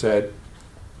person said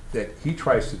that he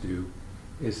tries to do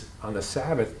is on the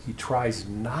Sabbath, he tries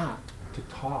not to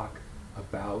talk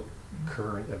about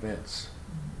current events.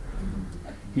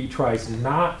 He tries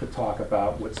not to talk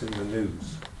about what's in the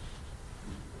news.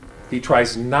 He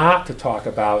tries not to talk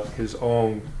about his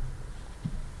own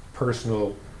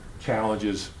personal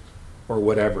challenges or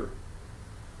whatever.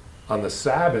 On the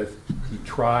Sabbath, he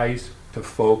tries to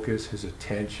focus his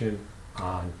attention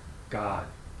on God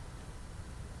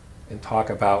and talk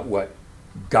about what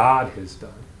God has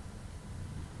done.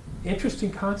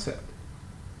 Interesting concept.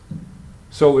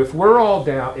 So if we're all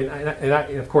down,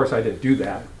 and of course I didn't do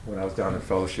that when I was down in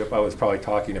fellowship. I was probably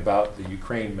talking about the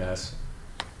Ukraine mess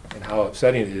and how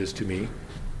upsetting it is to me.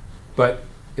 But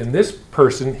in this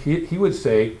person, he would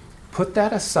say, put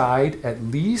that aside at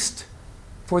least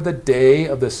for the day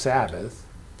of the Sabbath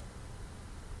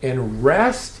and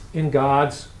rest in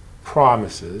God's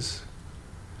promises,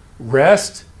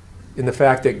 rest in the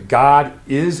fact that God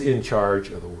is in charge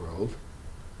of the world,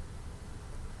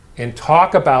 and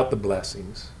talk about the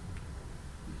blessings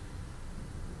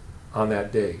on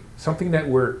that day. Something that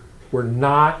we're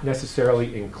not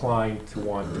necessarily inclined to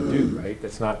want to do, right?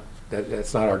 That's not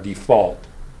our default.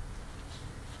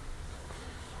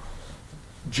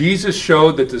 Jesus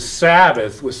showed that the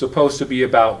Sabbath was supposed to be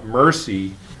about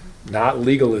mercy, not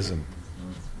legalism.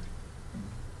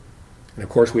 And of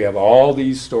course, we have all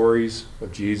these stories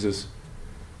of Jesus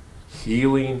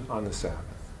healing on the Sabbath.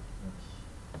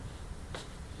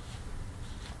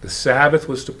 The Sabbath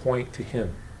was to point to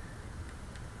him.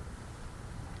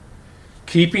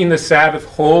 Keeping the Sabbath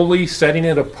holy, setting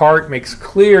it apart, makes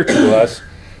clear to us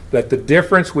that the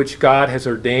difference which God has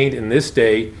ordained in this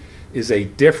day is a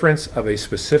difference of a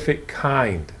specific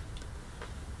kind.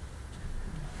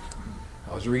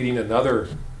 I was reading another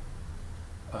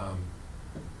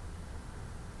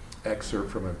excerpt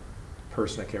from a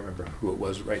person, I can't remember who it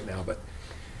was right now, but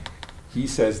he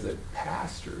says that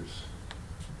pastors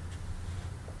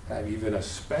have even a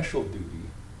special duty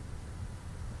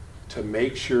to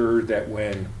make sure that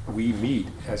when we meet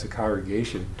as a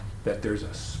congregation, that there's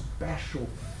a special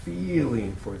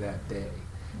feeling for that day.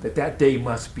 That day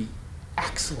must be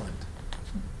excellent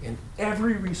in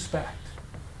every respect.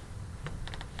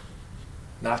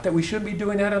 Not that we shouldn't be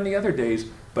doing that on the other days,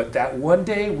 but that one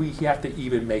day we have to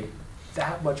even make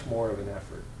that much more of an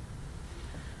effort.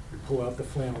 We pull out the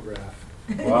flannel graph.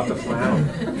 Pull out the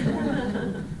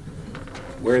flannel.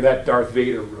 Wear that Darth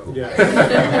Vader robe.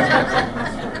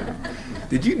 Yeah.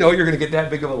 Did you know you're going to get that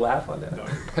big of a laugh on that? No.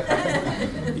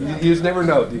 You just never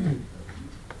know, do you?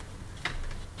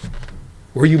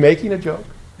 Were you making a joke?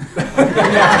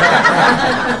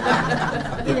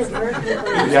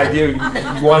 The idea, you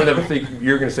wanted them to think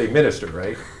you were going to say minister,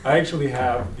 right? I actually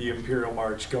have the Imperial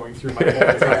March going through my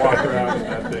head as I walk around in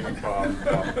that thing.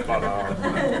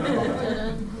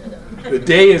 The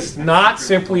day is not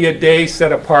simply a day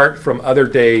set apart from other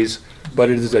days, but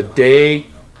it is a day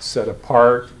set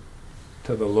apart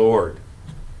to the Lord.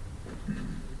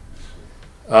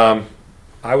 I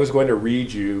was going to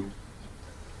read you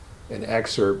an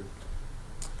excerpt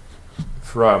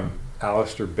from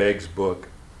Alistair Begg's book.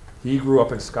 He grew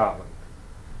up in Scotland,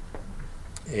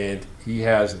 and he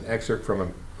has an excerpt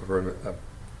from a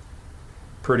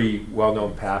pretty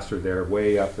well-known pastor there,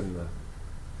 way up in the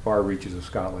far reaches of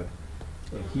Scotland.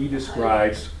 And he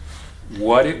describes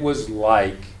what it was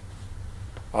like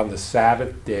on the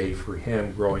Sabbath day for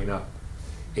him growing up.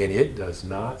 And it does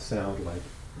not sound like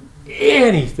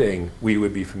anything we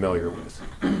would be familiar with.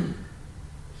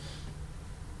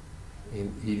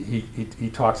 And he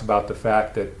talks about the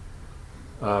fact that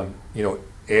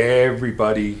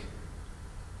everybody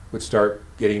would start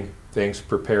getting things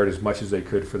prepared as much as they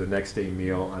could for the next day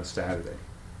meal on Saturday.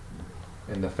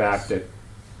 And the fact that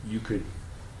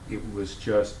it was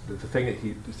just, the thing that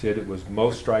he said it was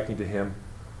most striking to him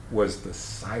was the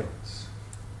silence.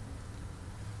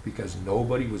 Because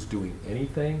nobody was doing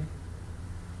anything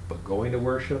but going to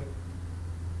worship,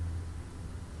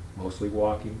 mostly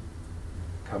walking,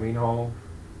 coming home,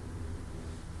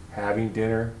 having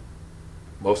dinner.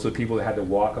 Most of the people that had to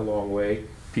walk a long way,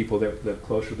 people that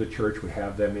closer to the church would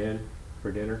have them in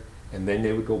for dinner, and then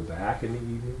they would go back in the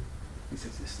evening. He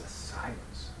says it's the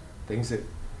silence. Things that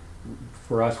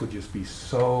for us would just be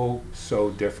so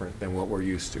different than what we're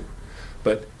used to.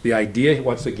 But the idea,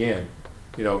 once again,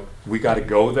 we got to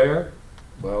go there.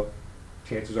 Well,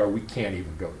 chances are we can't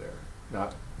even go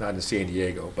there. Not in San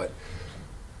Diego. But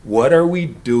what are we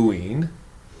doing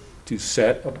to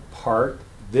set apart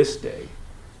this day,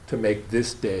 to make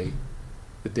this day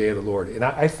the day of the Lord? And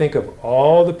I think of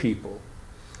all the people,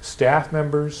 staff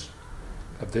members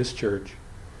of this church,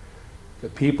 the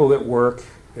people that work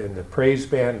in the praise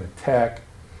band, the tech,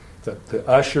 the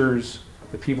ushers,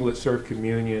 the people that serve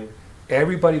communion,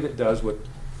 everybody that does what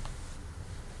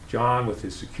John with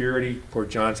his security, poor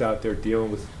John's out there dealing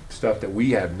with stuff that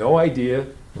we have no idea,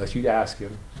 unless you ask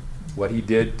him, what he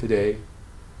did today,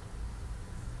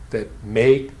 that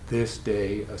make this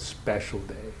day a special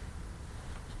day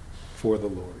for the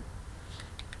Lord.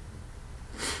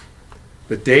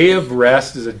 The day of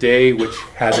rest is a day which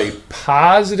has a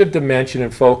positive dimension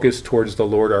and focus towards the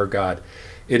Lord our God.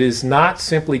 It is not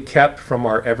simply kept from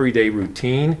our everyday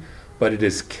routine, but it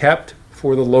is kept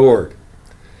for the Lord.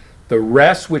 The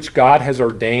rest which God has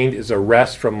ordained is a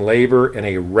rest from labor and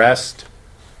a rest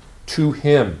to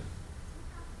Him.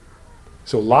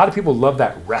 So a lot of people love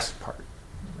that rest part.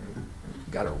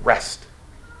 You got to rest.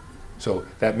 So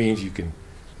that means you can,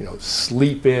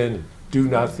 sleep in, do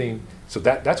nothing. So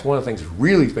that's one of the things that's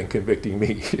really been convicting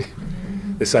me.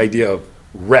 This idea of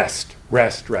rest.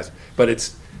 But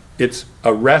it's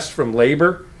a rest from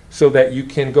labor so that you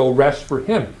can go rest for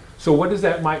Him. So what does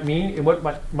that might mean, and what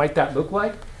might that look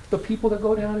like? The people that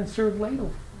go down and serve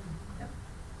ladle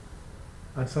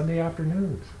on Sunday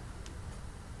afternoons,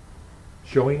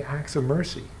 showing acts of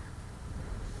mercy.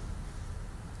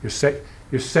 You're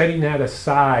setting that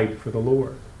aside for the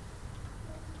Lord.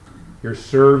 You're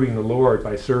serving the Lord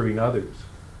by serving others.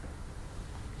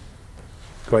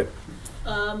 Go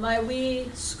ahead. My wee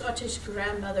Scottish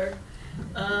grandmother,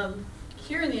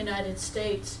 here in the United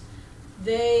States,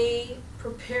 they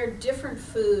prepared different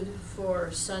food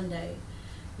for Sunday.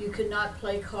 You could not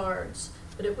play cards,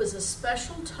 but it was a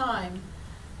special time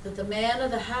that the man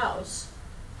of the house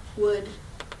would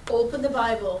open the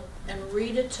Bible and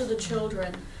read it to the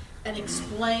children and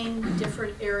explain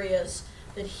different areas,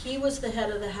 that he was the head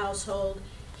of the household.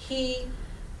 He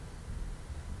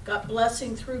got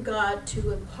blessing through God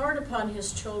to impart upon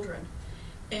his children.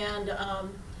 And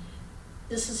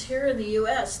this is here in the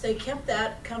U.S. They kept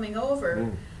that coming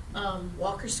over.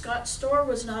 Walker Scott's store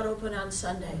was not open on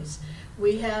Sundays.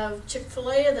 We have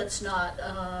Chick-fil-A that's not.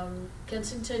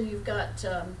 Kensington, you've got,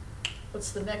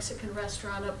 what's the Mexican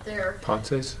restaurant up there?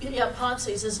 Ponce's? Yeah,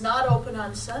 Ponce's is not open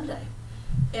on Sunday.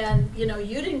 And, you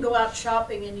didn't go out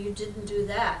shopping and you didn't do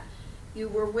that. You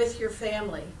were with your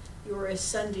family. You were a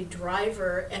Sunday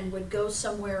driver and would go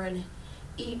somewhere and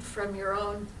eat from your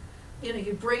own,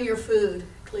 you'd bring your food,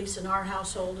 at least in our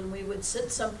household, and we would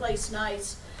sit someplace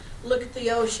nice, look at the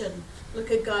ocean,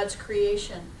 look at God's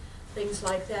creation, things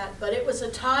like that. But it was a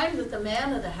time that the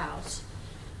man of the house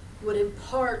would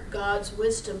impart God's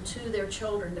wisdom to their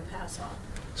children to pass on.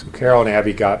 So Carol and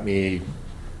Abby got me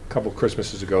a couple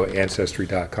Christmases ago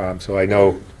Ancestry.com, so I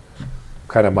know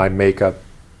kind of my makeup,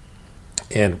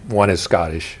 and one is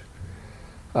Scottish,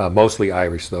 mostly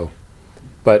Irish though.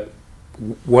 But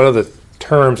one of the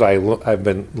terms I've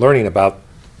been learning about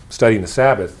studying the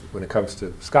Sabbath when it comes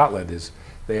to Scotland is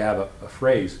they have a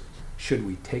phrase, should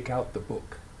we take out the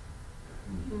book?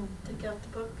 Take out the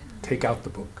book. Take out the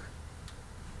book.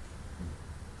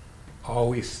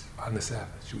 Always on the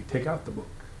Sabbath, should we take out the book?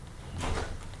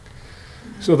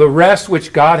 So the rest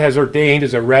which God has ordained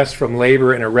is a rest from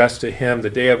labor and a rest to Him. The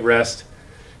day of rest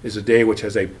is a day which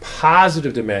has a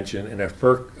positive dimension and a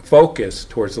focus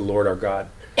towards the Lord our God.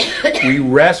 We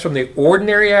rest from the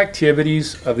ordinary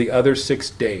activities of the other 6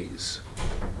 days.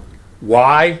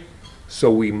 Why?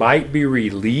 So we might be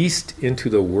released into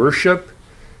the worship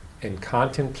and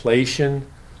contemplation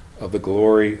of the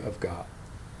glory of God.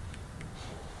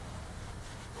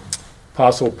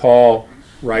 Apostle Paul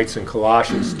writes in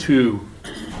Colossians 2,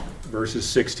 verses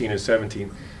 16 and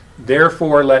 17,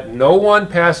 "Therefore let no one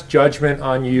pass judgment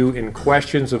on you in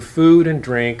questions of food and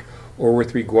drink, or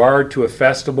with regard to a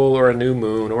festival or a new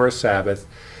moon or a Sabbath.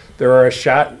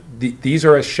 These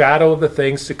are a shadow of the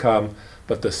things to come,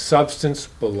 but the substance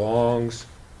belongs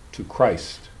to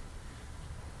Christ."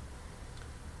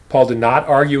 Paul did not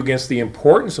argue against the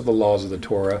importance of the laws of the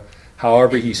Torah.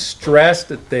 However, he stressed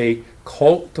that they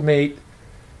culminate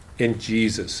in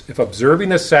Jesus. If observing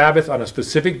the Sabbath on a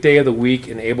specific day of the week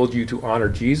enabled you to honor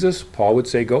Jesus, Paul would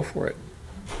say go for it.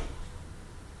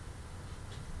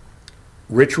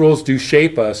 Rituals do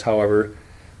shape us, however.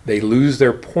 They lose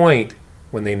their point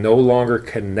when they no longer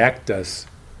connect us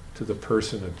to the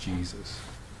person of Jesus.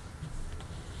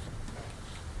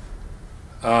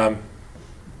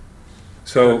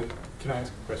 So, Can I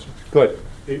ask a question? good.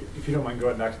 If you don't mind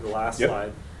going back to the last Yep.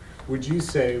 slide, would you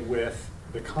say with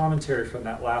the commentary from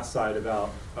that last slide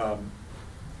about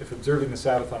if observing the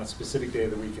Sabbath on a specific day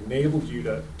of the week enabled you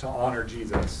to honor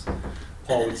Jesus,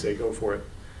 Paul would say go for it.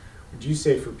 Would you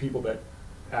say for people that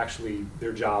actually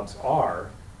their jobs are,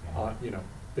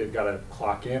 they've got to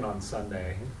clock in on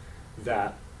Sunday,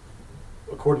 that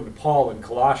according to Paul in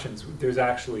Colossians, there's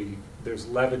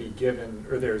levity given,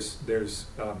 or there's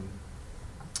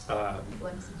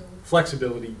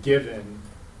flexibility given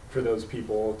for those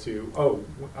people to,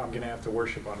 I'm going to have to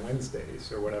worship on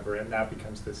Wednesdays or whatever, and that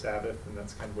becomes the Sabbath, and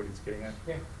that's kind of what he's getting at.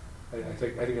 Yeah, I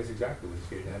think that's exactly what he's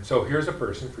getting at. So here's a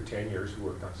person for 10 years who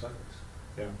worked on Sundays.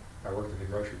 Yeah. I worked in the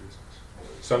grocery business.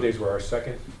 Sundays were our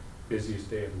second busiest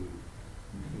day of the week.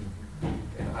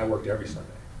 And I worked every Sunday.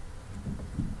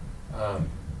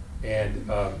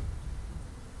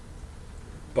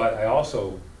 But I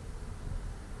also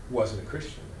wasn't a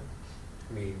Christian then.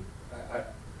 I mean,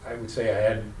 I would say I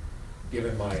hadn't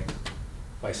given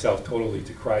myself totally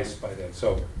to Christ by then.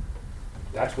 So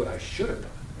that's what I should have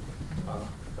done.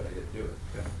 But I didn't do it.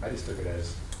 Yeah. I just took it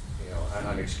as,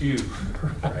 I'm excused,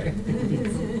 right?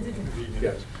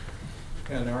 Yes.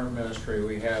 In our ministry,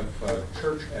 we have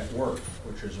Church at Work,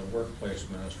 which is a workplace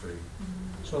ministry.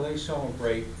 So they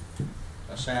celebrate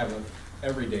a Sabbath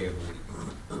every day of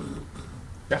the week.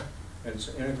 Yeah. And it's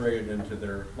integrated into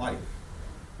their life.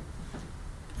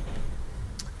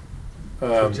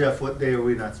 So Jeff, what day are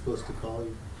we not supposed to call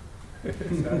you?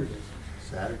 Saturday.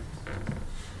 Saturday?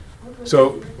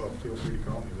 So, Well, feel free to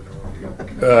call me, but I won't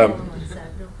be.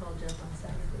 Don't call Jeff on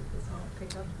Saturday, because I'll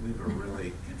pick up. Leave a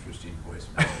really interesting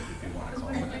voicemail if you want to call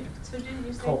me. So didn't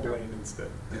you say Call from, Blaine instead.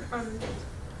 from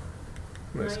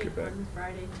let's night get back. on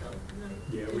Friday till night?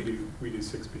 Yeah, we do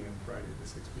 6 p.m. Friday to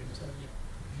 6 p.m. Saturday.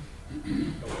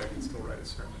 I can still write a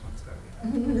sermon on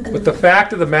Saturday. But the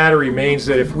fact of the matter remains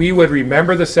that if we would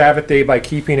remember the Sabbath day by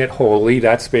keeping it holy,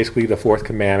 that's basically the fourth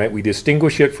commandment, we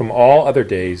distinguish it from all other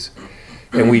days,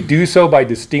 and we do so by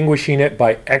distinguishing it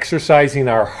by exercising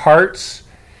our hearts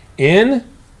in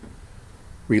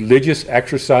religious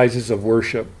exercises of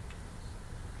worship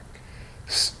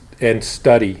and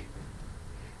study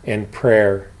and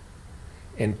prayer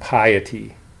and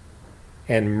piety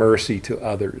and mercy to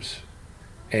others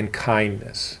and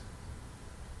kindness.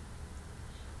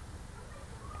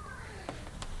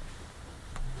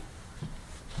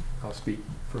 I'll speak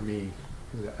for me,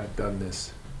 because I've done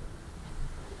this.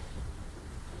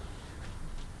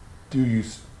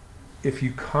 If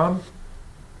you come,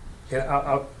 and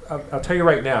I'll tell you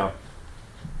right now,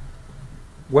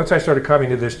 once I started coming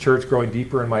to this church, growing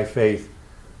deeper in my faith,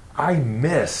 I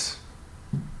miss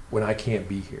when I can't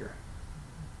be here.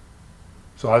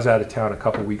 So I was out of town a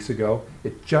couple weeks ago.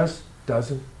 It just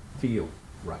doesn't feel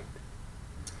right.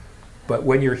 But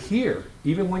when you're here,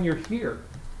 even when you're here,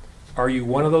 are you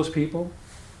one of those people?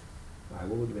 I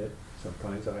will admit,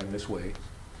 sometimes I'm this way,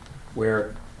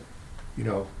 where,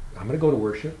 I'm going to go to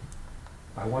worship.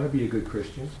 I want to be a good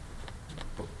Christian.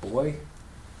 But boy,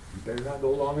 you better not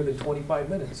go longer than 25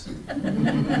 minutes.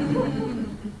 And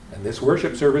this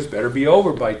worship service better be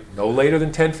over by no later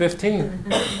than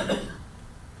 10:15.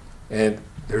 And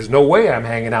there's no way I'm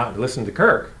hanging out and listening to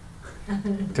Kirk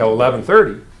till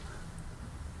 11:30.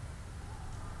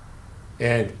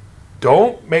 And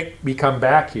don't make me come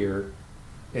back here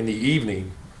in the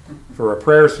evening for a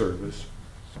prayer service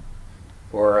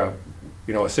or a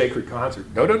sacred concert.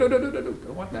 No,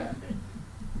 don't want that.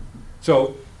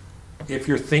 So if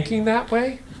you're thinking that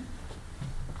way,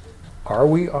 are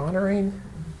we honoring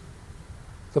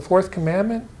the fourth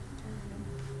commandment?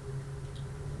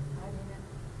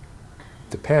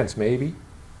 Depends, maybe.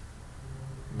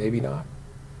 Maybe not.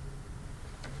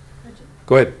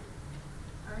 Go ahead.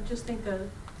 I just think the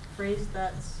phrase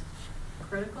that's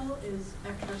critical is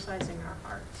exercising our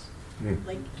hearts.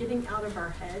 Like getting out of our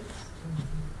heads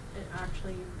and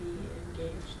actually be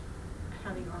engaged,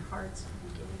 having our hearts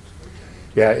engaged.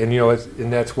 Yeah,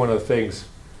 and that's one of the things,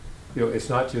 it's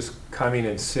not just coming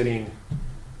and sitting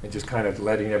and just kind of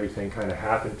letting everything kind of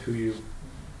happen to you.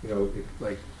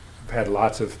 Like I've had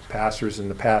lots of pastors in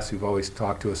the past who've always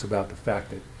talked to us about the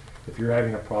fact that if you're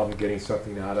having a problem getting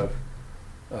something out of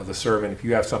the sermon, if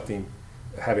you have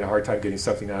having a hard time getting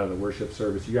something out of the worship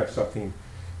service, you have something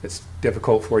that's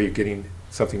difficult for you getting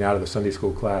something out of the Sunday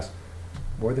school class,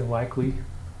 more than likely,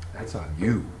 that's on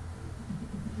you.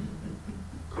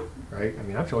 Right? I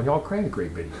mean, I'm showing you all kinds of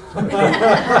great videos.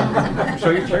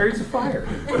 Show you chariots of fire.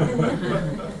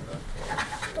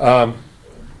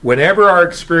 Whenever our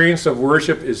experience of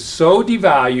worship is so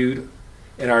devalued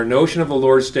and our notion of the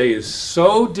Lord's Day is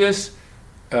so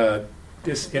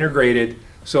disintegrated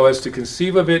so as to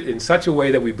conceive of it in such a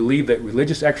way that we believe that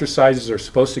religious exercises are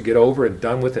supposed to get over and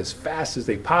done with as fast as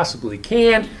they possibly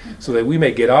can so that we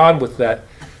may get on with the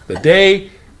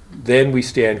day, then we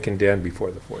stand condemned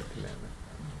before the fourth commandment.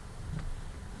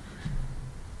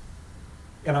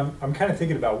 And I'm kind of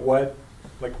thinking about what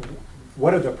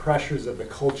are the pressures of the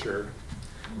culture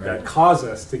that cause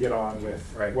us to get on with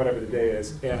whatever the day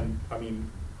is. And I mean,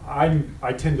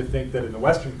 I tend to think that in the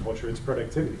Western culture, it's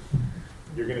productivity.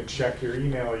 You're going to check your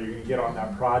email, you're going to get on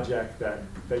that project that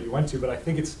you went to. But I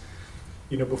think it's,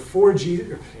 before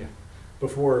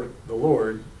the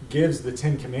Lord gives the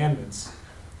Ten Commandments,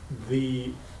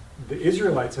 the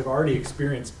Israelites have already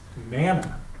experienced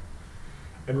manna.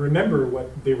 And remember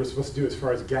what they were supposed to do as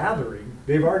far as gathering.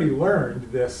 They've already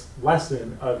learned this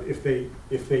lesson of if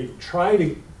they try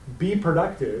to be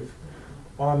productive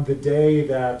on the day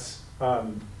that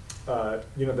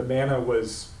the manna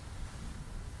was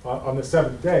on the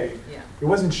seventh day, it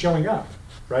wasn't showing up,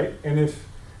 right? And if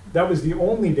that was the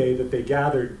only day that they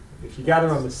gathered, if you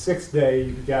gathered on the sixth day,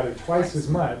 you could gather twice as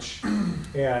much,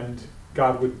 and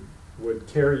God would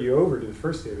carry you over to the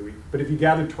first day of the week. But if you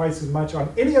gathered twice as much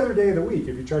on any other day of the week,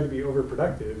 if you tried to be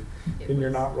overproductive, then you're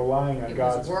not relying on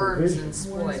God's provision. And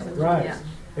spoil. Right. Yeah.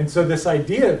 And so this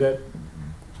idea that,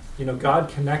 God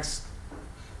connects,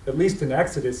 at least in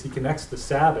Exodus, he connects the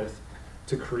Sabbath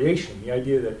to creation. The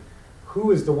idea that who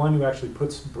is the one who actually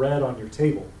puts bread on your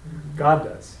table? God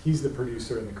does. He's the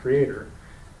producer and the creator.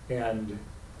 And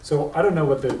so I don't know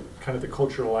what the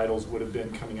cultural idols would have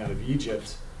been coming out of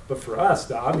Egypt. But for us,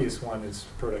 the obvious one is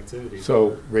productivity.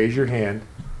 So raise your hand.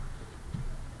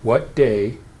 What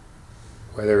day,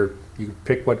 whether you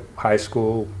pick what high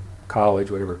school, college,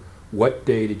 whatever, what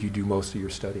day did you do most of your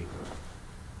studying?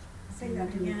 Say that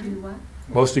again. Do what?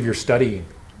 Most of your studying.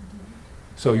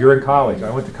 So you're in college. I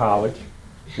went to college.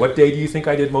 What day do you think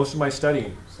I did most of my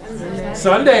studying?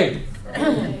 Sunday.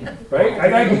 Right? I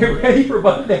got to get ready for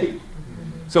Monday.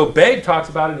 So Begg talks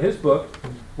about in his book,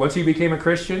 once he became a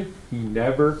Christian, he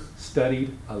never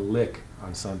studied a lick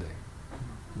on Sunday.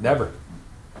 Never.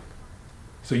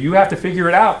 So you have to figure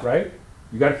it out, right?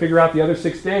 You got to figure out the other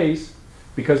 6 days,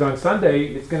 because on Sunday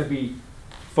it's going to be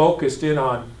focused in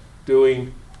on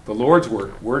doing the Lord's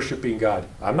work, worshiping God.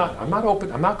 I'm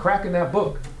not cracking that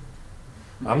book.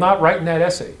 I'm not writing that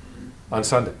essay on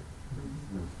Sunday.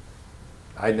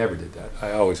 I never did that.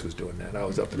 I always was doing that. I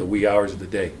was up to the wee hours of the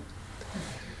day.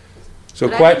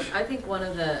 So I think one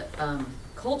of the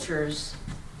cultures,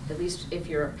 at least if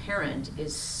you're a parent,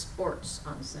 is sports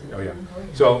on Sunday. Oh yeah.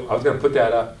 So I was going to put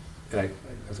that up, and I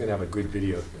was going to have a good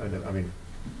video.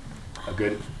 A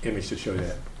good image to show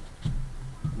that.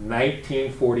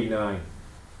 1949,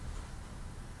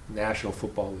 National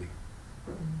Football League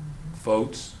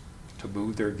votes to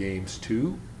move their games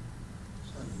to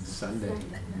Sunday.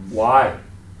 Why?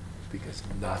 Because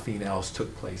nothing else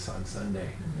took place on Sunday.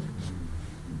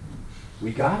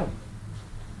 We got them.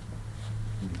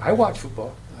 I watch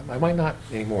football. I might not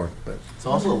anymore, but it's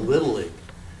also Little League.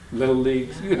 Little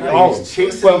League. He's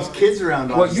chasing these kids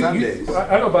around on Sundays.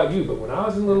 I don't know about you, but when I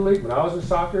was in Little League, when I was in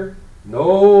soccer,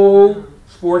 no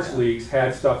sports leagues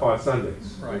had stuff on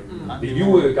Sundays. Right. You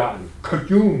would have gotten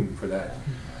kajoom for that.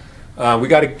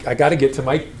 I got to get to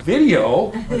my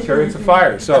video on Chariots of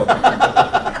Fire. So,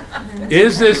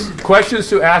 is this questions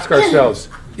to ask ourselves?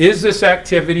 Is this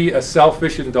activity a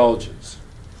selfish indulgence?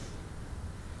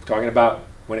 Talking about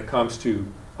when it comes to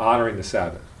honoring the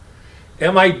Sabbath.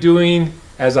 Am I doing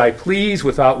as I please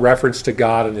without reference to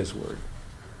God and His Word?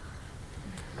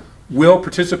 Will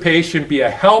participation be a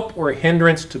help or a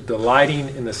hindrance to delighting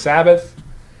in the Sabbath?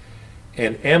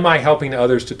 And am I helping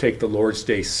others to take the Lord's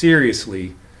Day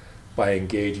seriously by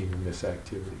engaging in this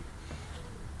activity?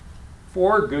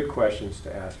 4 good questions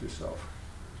to ask yourself.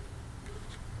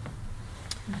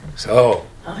 So,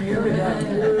 Here we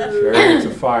go. Chariots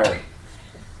of Fire.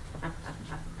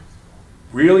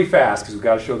 Really fast, because we've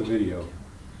got to show the video.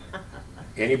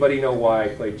 Anybody know why I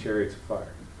played Chariots of Fire?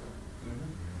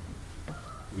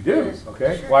 We do,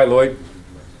 okay. Sure. Why, Lloyd?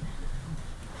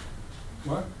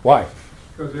 What? Why?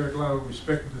 Because Eric Lau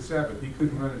respected the Sabbath. He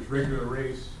couldn't run his regular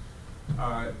race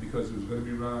because it was going to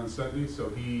be run on Sunday, so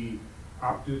he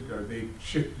opted, or they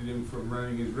shifted him from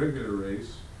running his regular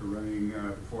race to running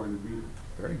the 400 meters.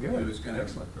 Very good. He was going to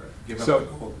give up the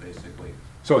gold, basically.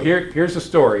 So here's the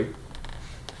story.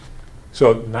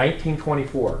 So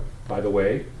 1924, by the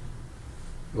way,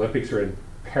 the Olympics are in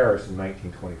Paris in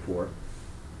 1924.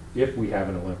 If we have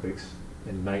an Olympics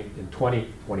in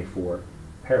 2024,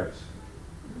 Paris.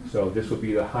 So this will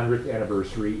be the 100th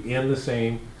anniversary in the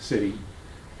same city.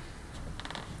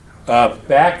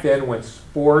 Back then when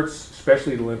sports,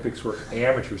 especially the Olympics, were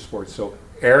amateur sports, so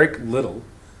Eric Liddell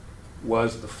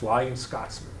was the Flying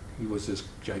Scotsman. He was this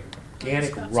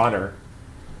gigantic runner.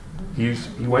 He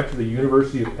went to the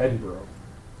University of Edinburgh.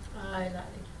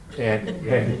 And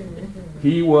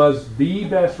he was the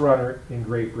best runner in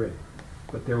Great Britain.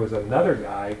 But there was another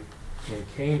guy in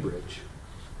Cambridge,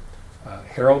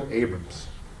 Harold Abrams,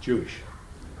 Jewish,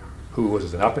 who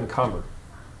was an up-and-comer.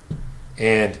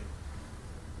 And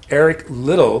Eric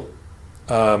Liddell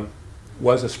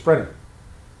was a sprinter,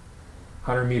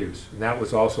 100 meters, and that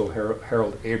was also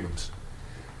Harold Abrams.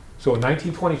 So in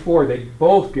 1924, they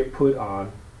both get put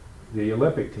on the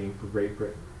Olympic team for Great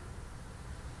Britain.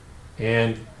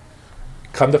 And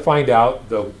come to find out,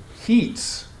 the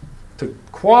heats to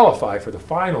qualify for the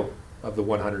final of the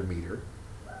 100 meter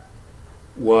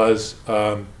was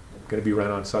going to be run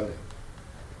on Sunday.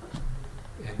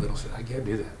 And Liddell said, I can't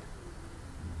do that.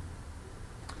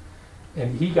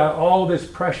 And he got all this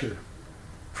pressure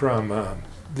from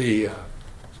the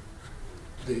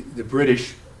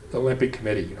British Olympic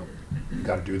Committee. You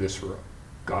got to do this for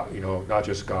God, not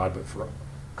just God, but for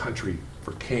country,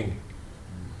 for king.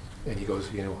 And he goes,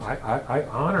 I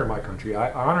honor my country,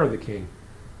 I honor the king,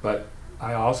 but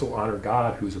I also honor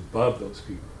God who's above those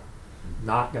people.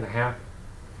 Not going to happen.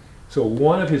 So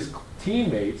one of his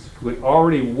teammates, who had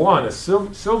already won a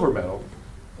silver medal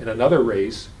in another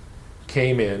race,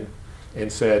 came in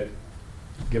and said,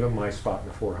 give him my spot in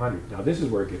the 400. Now this is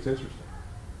where it gets interesting.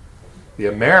 The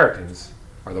Americans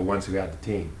are the ones who had the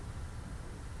team.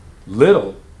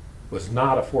 Liddell was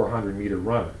not a 400 meter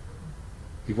runner.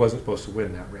 He wasn't supposed to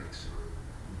win that race.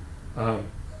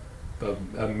 The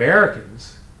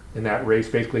Americans in that race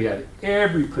basically had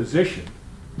every position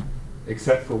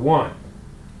except for one,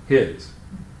 his.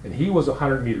 And he was a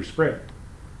 100 meter sprinter.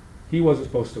 He wasn't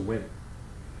supposed to win it.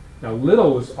 Now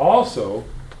Liddell was also,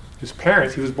 his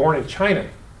parents, he was born in China.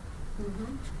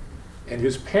 And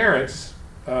his parents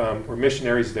were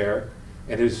missionaries there,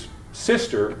 and his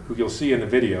sister, who you'll see in the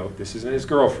video, this isn't his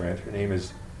girlfriend, her name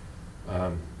is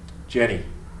Jenny.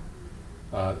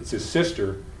 It's his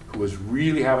sister who was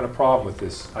really having a problem with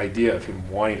this idea of him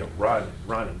wanting to run and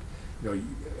run. And,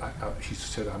 she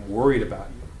said, I'm worried about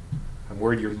you. I'm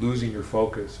worried you're losing your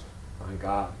focus on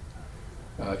God.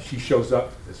 She shows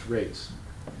up for this race.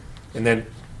 And then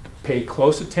pay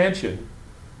close attention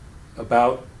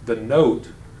about the note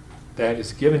that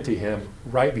is given to him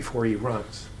right before he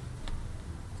runs.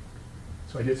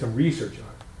 So I did some research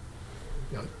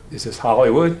on it. Is this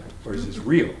Hollywood or is this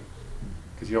real?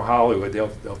 Because Hollywood, they'll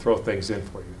throw things in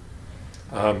for you.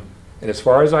 And as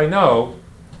far as I know,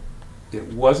 it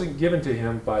wasn't given to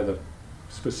him by the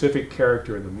specific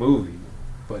character in the movie,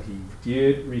 but he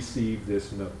did receive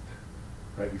this note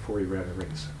right before he ran the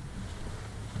race.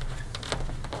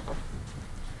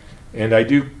 And I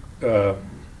do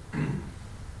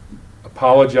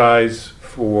apologize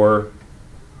for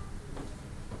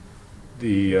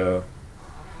the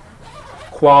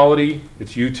quality.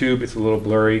 It's YouTube, it's a little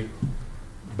blurry,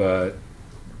 but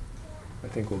I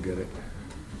think we'll get it.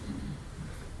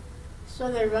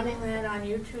 So they're running that on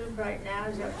YouTube right now,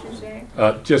 is that what you're saying?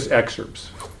 Just excerpts.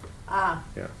 Ah.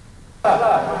 Yeah.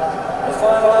 The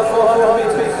final 400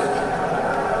 meters.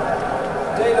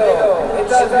 Dado,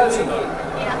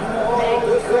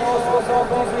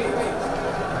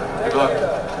 Good luck.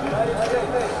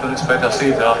 Don't expect I'll see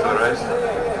you after the race.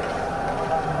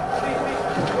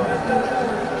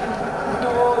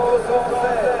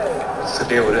 What's the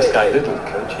deal with this guy Little,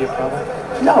 Coach? He a problem?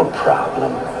 No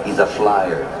problem. He's a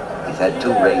flyer. He's had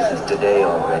 2 races today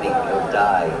already. He'll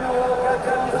die.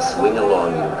 So swing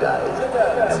along, you guys,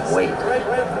 and wait.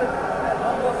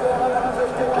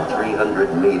 After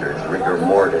 300 meters, rigor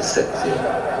mortis sets in.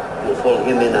 We'll pull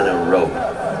him in on a rope.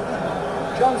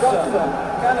 Good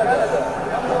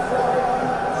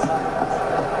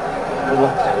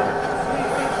luck, Taylor.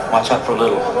 Watch out for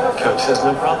Little. Coach says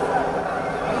no problem.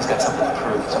 He's got something to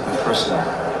prove, something personal.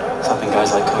 Something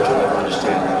guys like Coach will never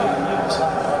understand and even use.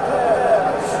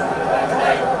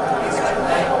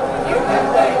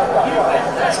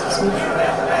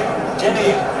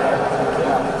 Jenny!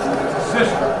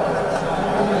 Sister!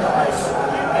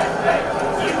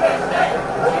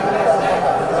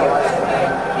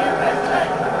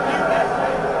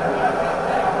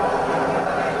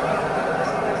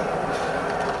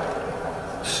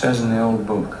 It says in the old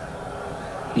book,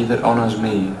 he that honors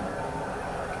me,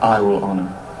 I will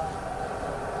honor.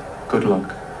 Good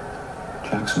luck,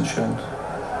 Jackson Schultz.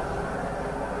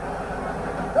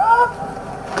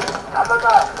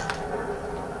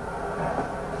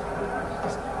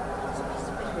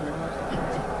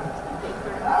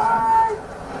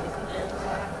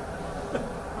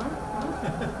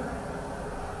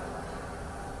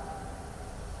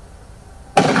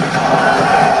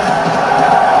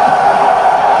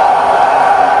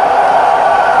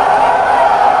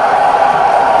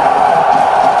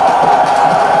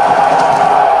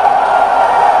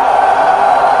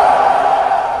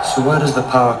 does the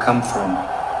power come from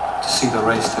to see the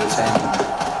race to its end?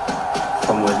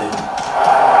 From within.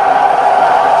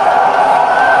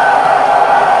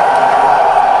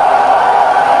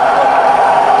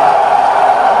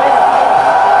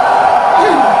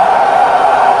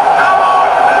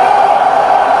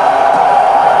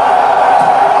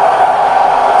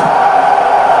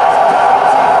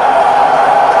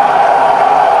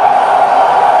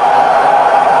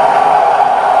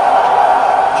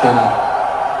 Jenny,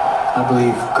 I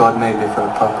believe God made me for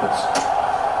a purpose.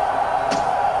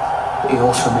 But He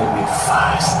also made me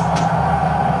fast.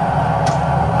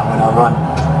 And when I run,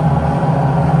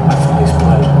 I feel His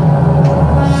blood.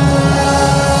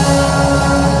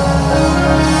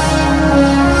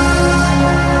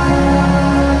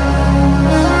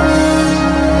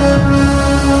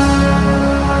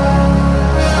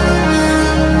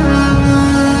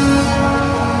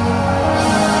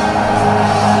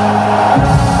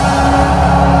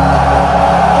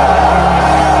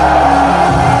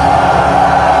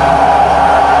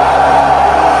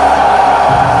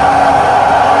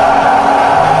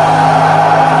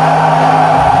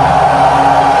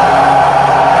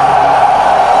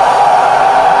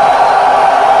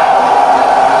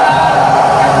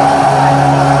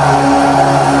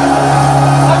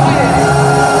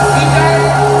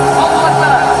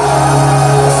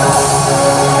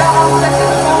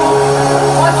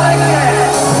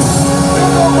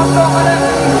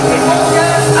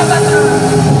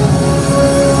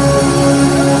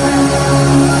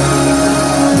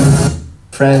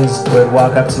 Friends would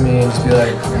walk up to me and just be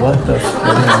like, what the f*** is in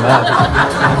your mud?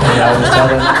 And I would just tell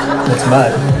them, it's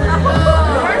mud.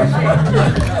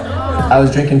 I was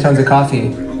drinking tons of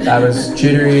coffee. I was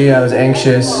jittery, I was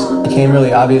anxious. It became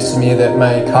really obvious to me that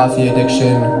my coffee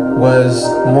addiction was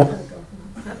more...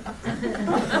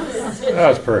 That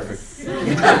was perfect.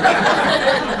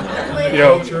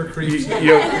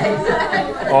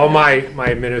 All my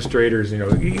administrators,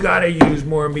 you gotta use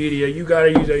more media, you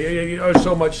gotta use,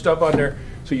 so much stuff on there.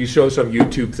 So you show some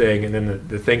YouTube thing, and then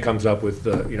the thing comes up with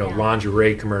the,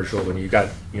 lingerie commercial, and you got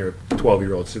your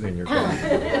 12-year-old sitting in your car.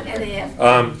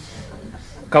 A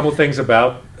couple of things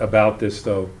about this,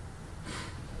 though.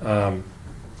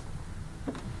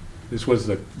 This was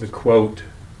the quote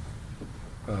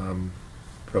from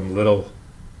Little.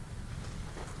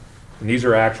 And these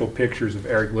are actual pictures of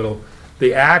Eric Little.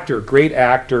 The actor, great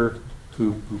actor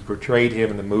who portrayed him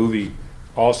in the movie,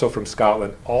 also from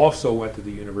Scotland, also went to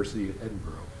the University of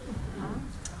Edinburgh.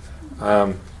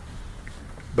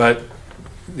 But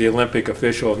the Olympic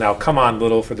official, now come on,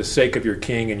 Little, for the sake of your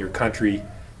king and your country,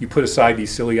 you put aside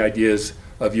these silly ideas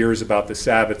of yours about the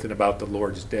Sabbath and about the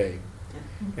Lord's day.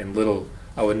 And Little,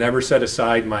 I would never set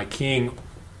aside my king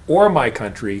or my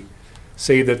country,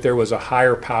 save that there was a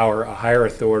higher power, a higher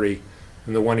authority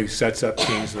than the one who sets up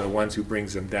kings and the ones who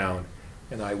brings them down,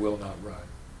 and I will not run.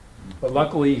 But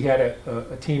luckily he had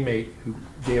a teammate who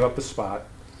gave up a spot.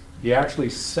 He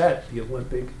actually set the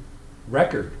Olympic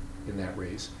record in that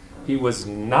race. He was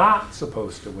not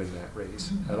supposed to win that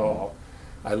race at all.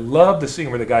 I love the scene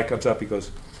where the guy comes up, he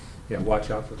goes, yeah,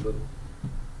 watch out for Little.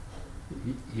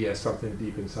 He has something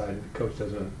deep inside that the coach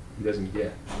doesn't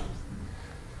get.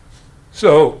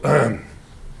 So,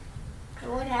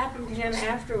 what happened to him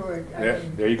afterward? Yeah,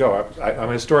 there you go. I'm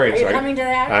a historian. Are you coming to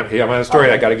that? I'm a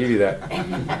historian. I got to give you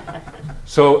that.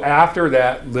 So after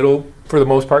that, Little, for the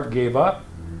most part, gave up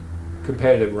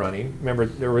competitive running. Remember,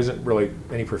 there wasn't really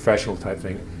any professional type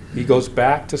thing. He goes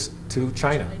back to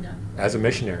China as a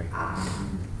missionary.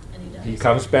 He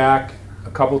comes back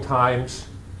a couple times,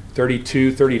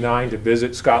 32, 39, to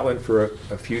visit Scotland for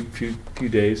a few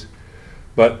days.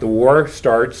 But the war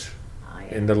starts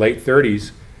in the late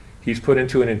 30s. He's put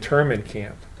into an internment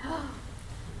camp.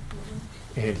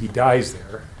 And he dies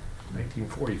there,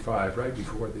 1945, right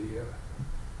before the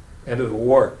end of the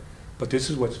war. But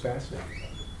this is what's fascinating.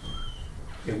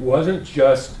 It wasn't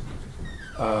just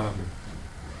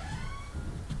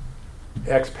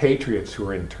expatriates who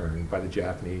were interned by the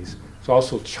Japanese. It's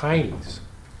also Chinese.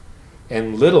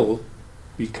 And Little,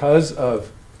 because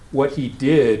of what he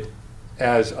did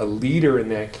as a leader in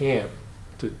that camp,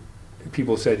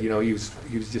 people said, he was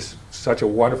just such a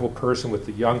wonderful person with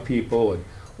the young people and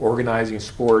organizing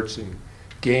sports and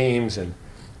games and,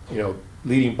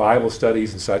 leading Bible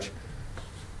studies and such.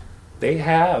 They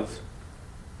have,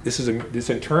 this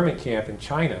internment camp in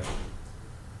China,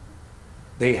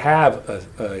 they have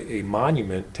a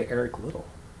monument to Eric Little.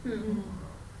 Mm-hmm.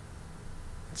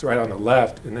 It's right on the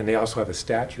left, and then they also have a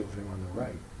statue of him on the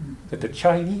right that the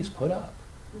Chinese put up.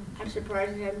 I'm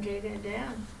surprised they haven't taken it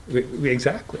down.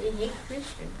 Exactly. They hate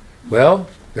Christians. Well,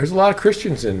 there's a lot of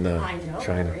Christians in I know,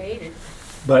 China. they're hated.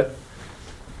 But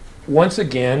once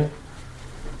again,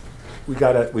 we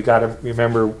gotta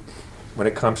remember when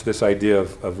it comes to this idea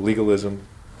of legalism,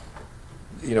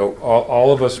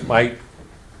 all of us might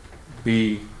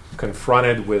be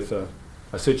confronted with a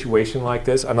situation like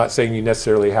this. I'm not saying you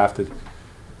necessarily have to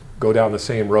go down the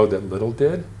same road that Little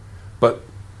did, but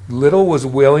Little was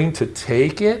willing to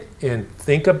take it and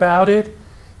think about it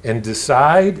and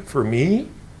decide, for me,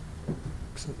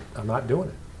 I'm not doing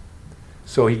it.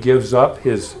 So he gives up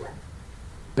his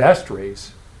best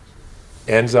race,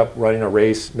 ends up running a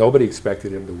race nobody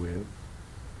expected him to win,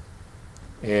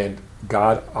 and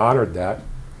God honored that.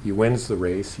 He wins the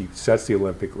race, he sets the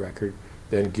Olympic record,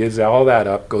 then gives all that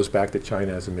up, goes back to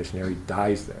China as a missionary,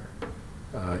 dies there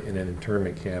in an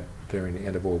internment camp during the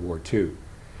end of World War II.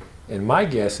 And my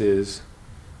guess is,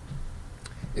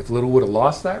 if Little would have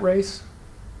lost that race,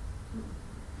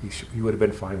 he would have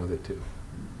been fine with it too.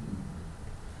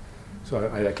 So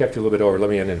I kept you a little bit over. Let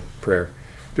me end in prayer.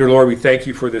 Dear Lord, we thank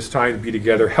you for this time to be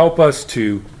together. Help us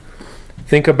to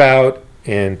think about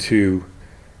and to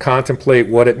contemplate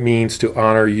what it means to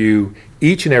honor you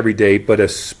each and every day, but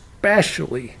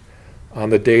especially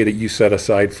on the day that you set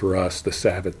aside for us, the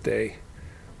Sabbath day.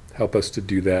 Help us to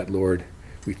do that, Lord.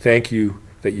 We thank you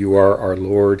that you are our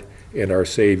Lord and our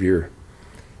Savior,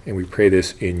 and we pray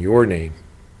this in your name.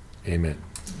 Amen.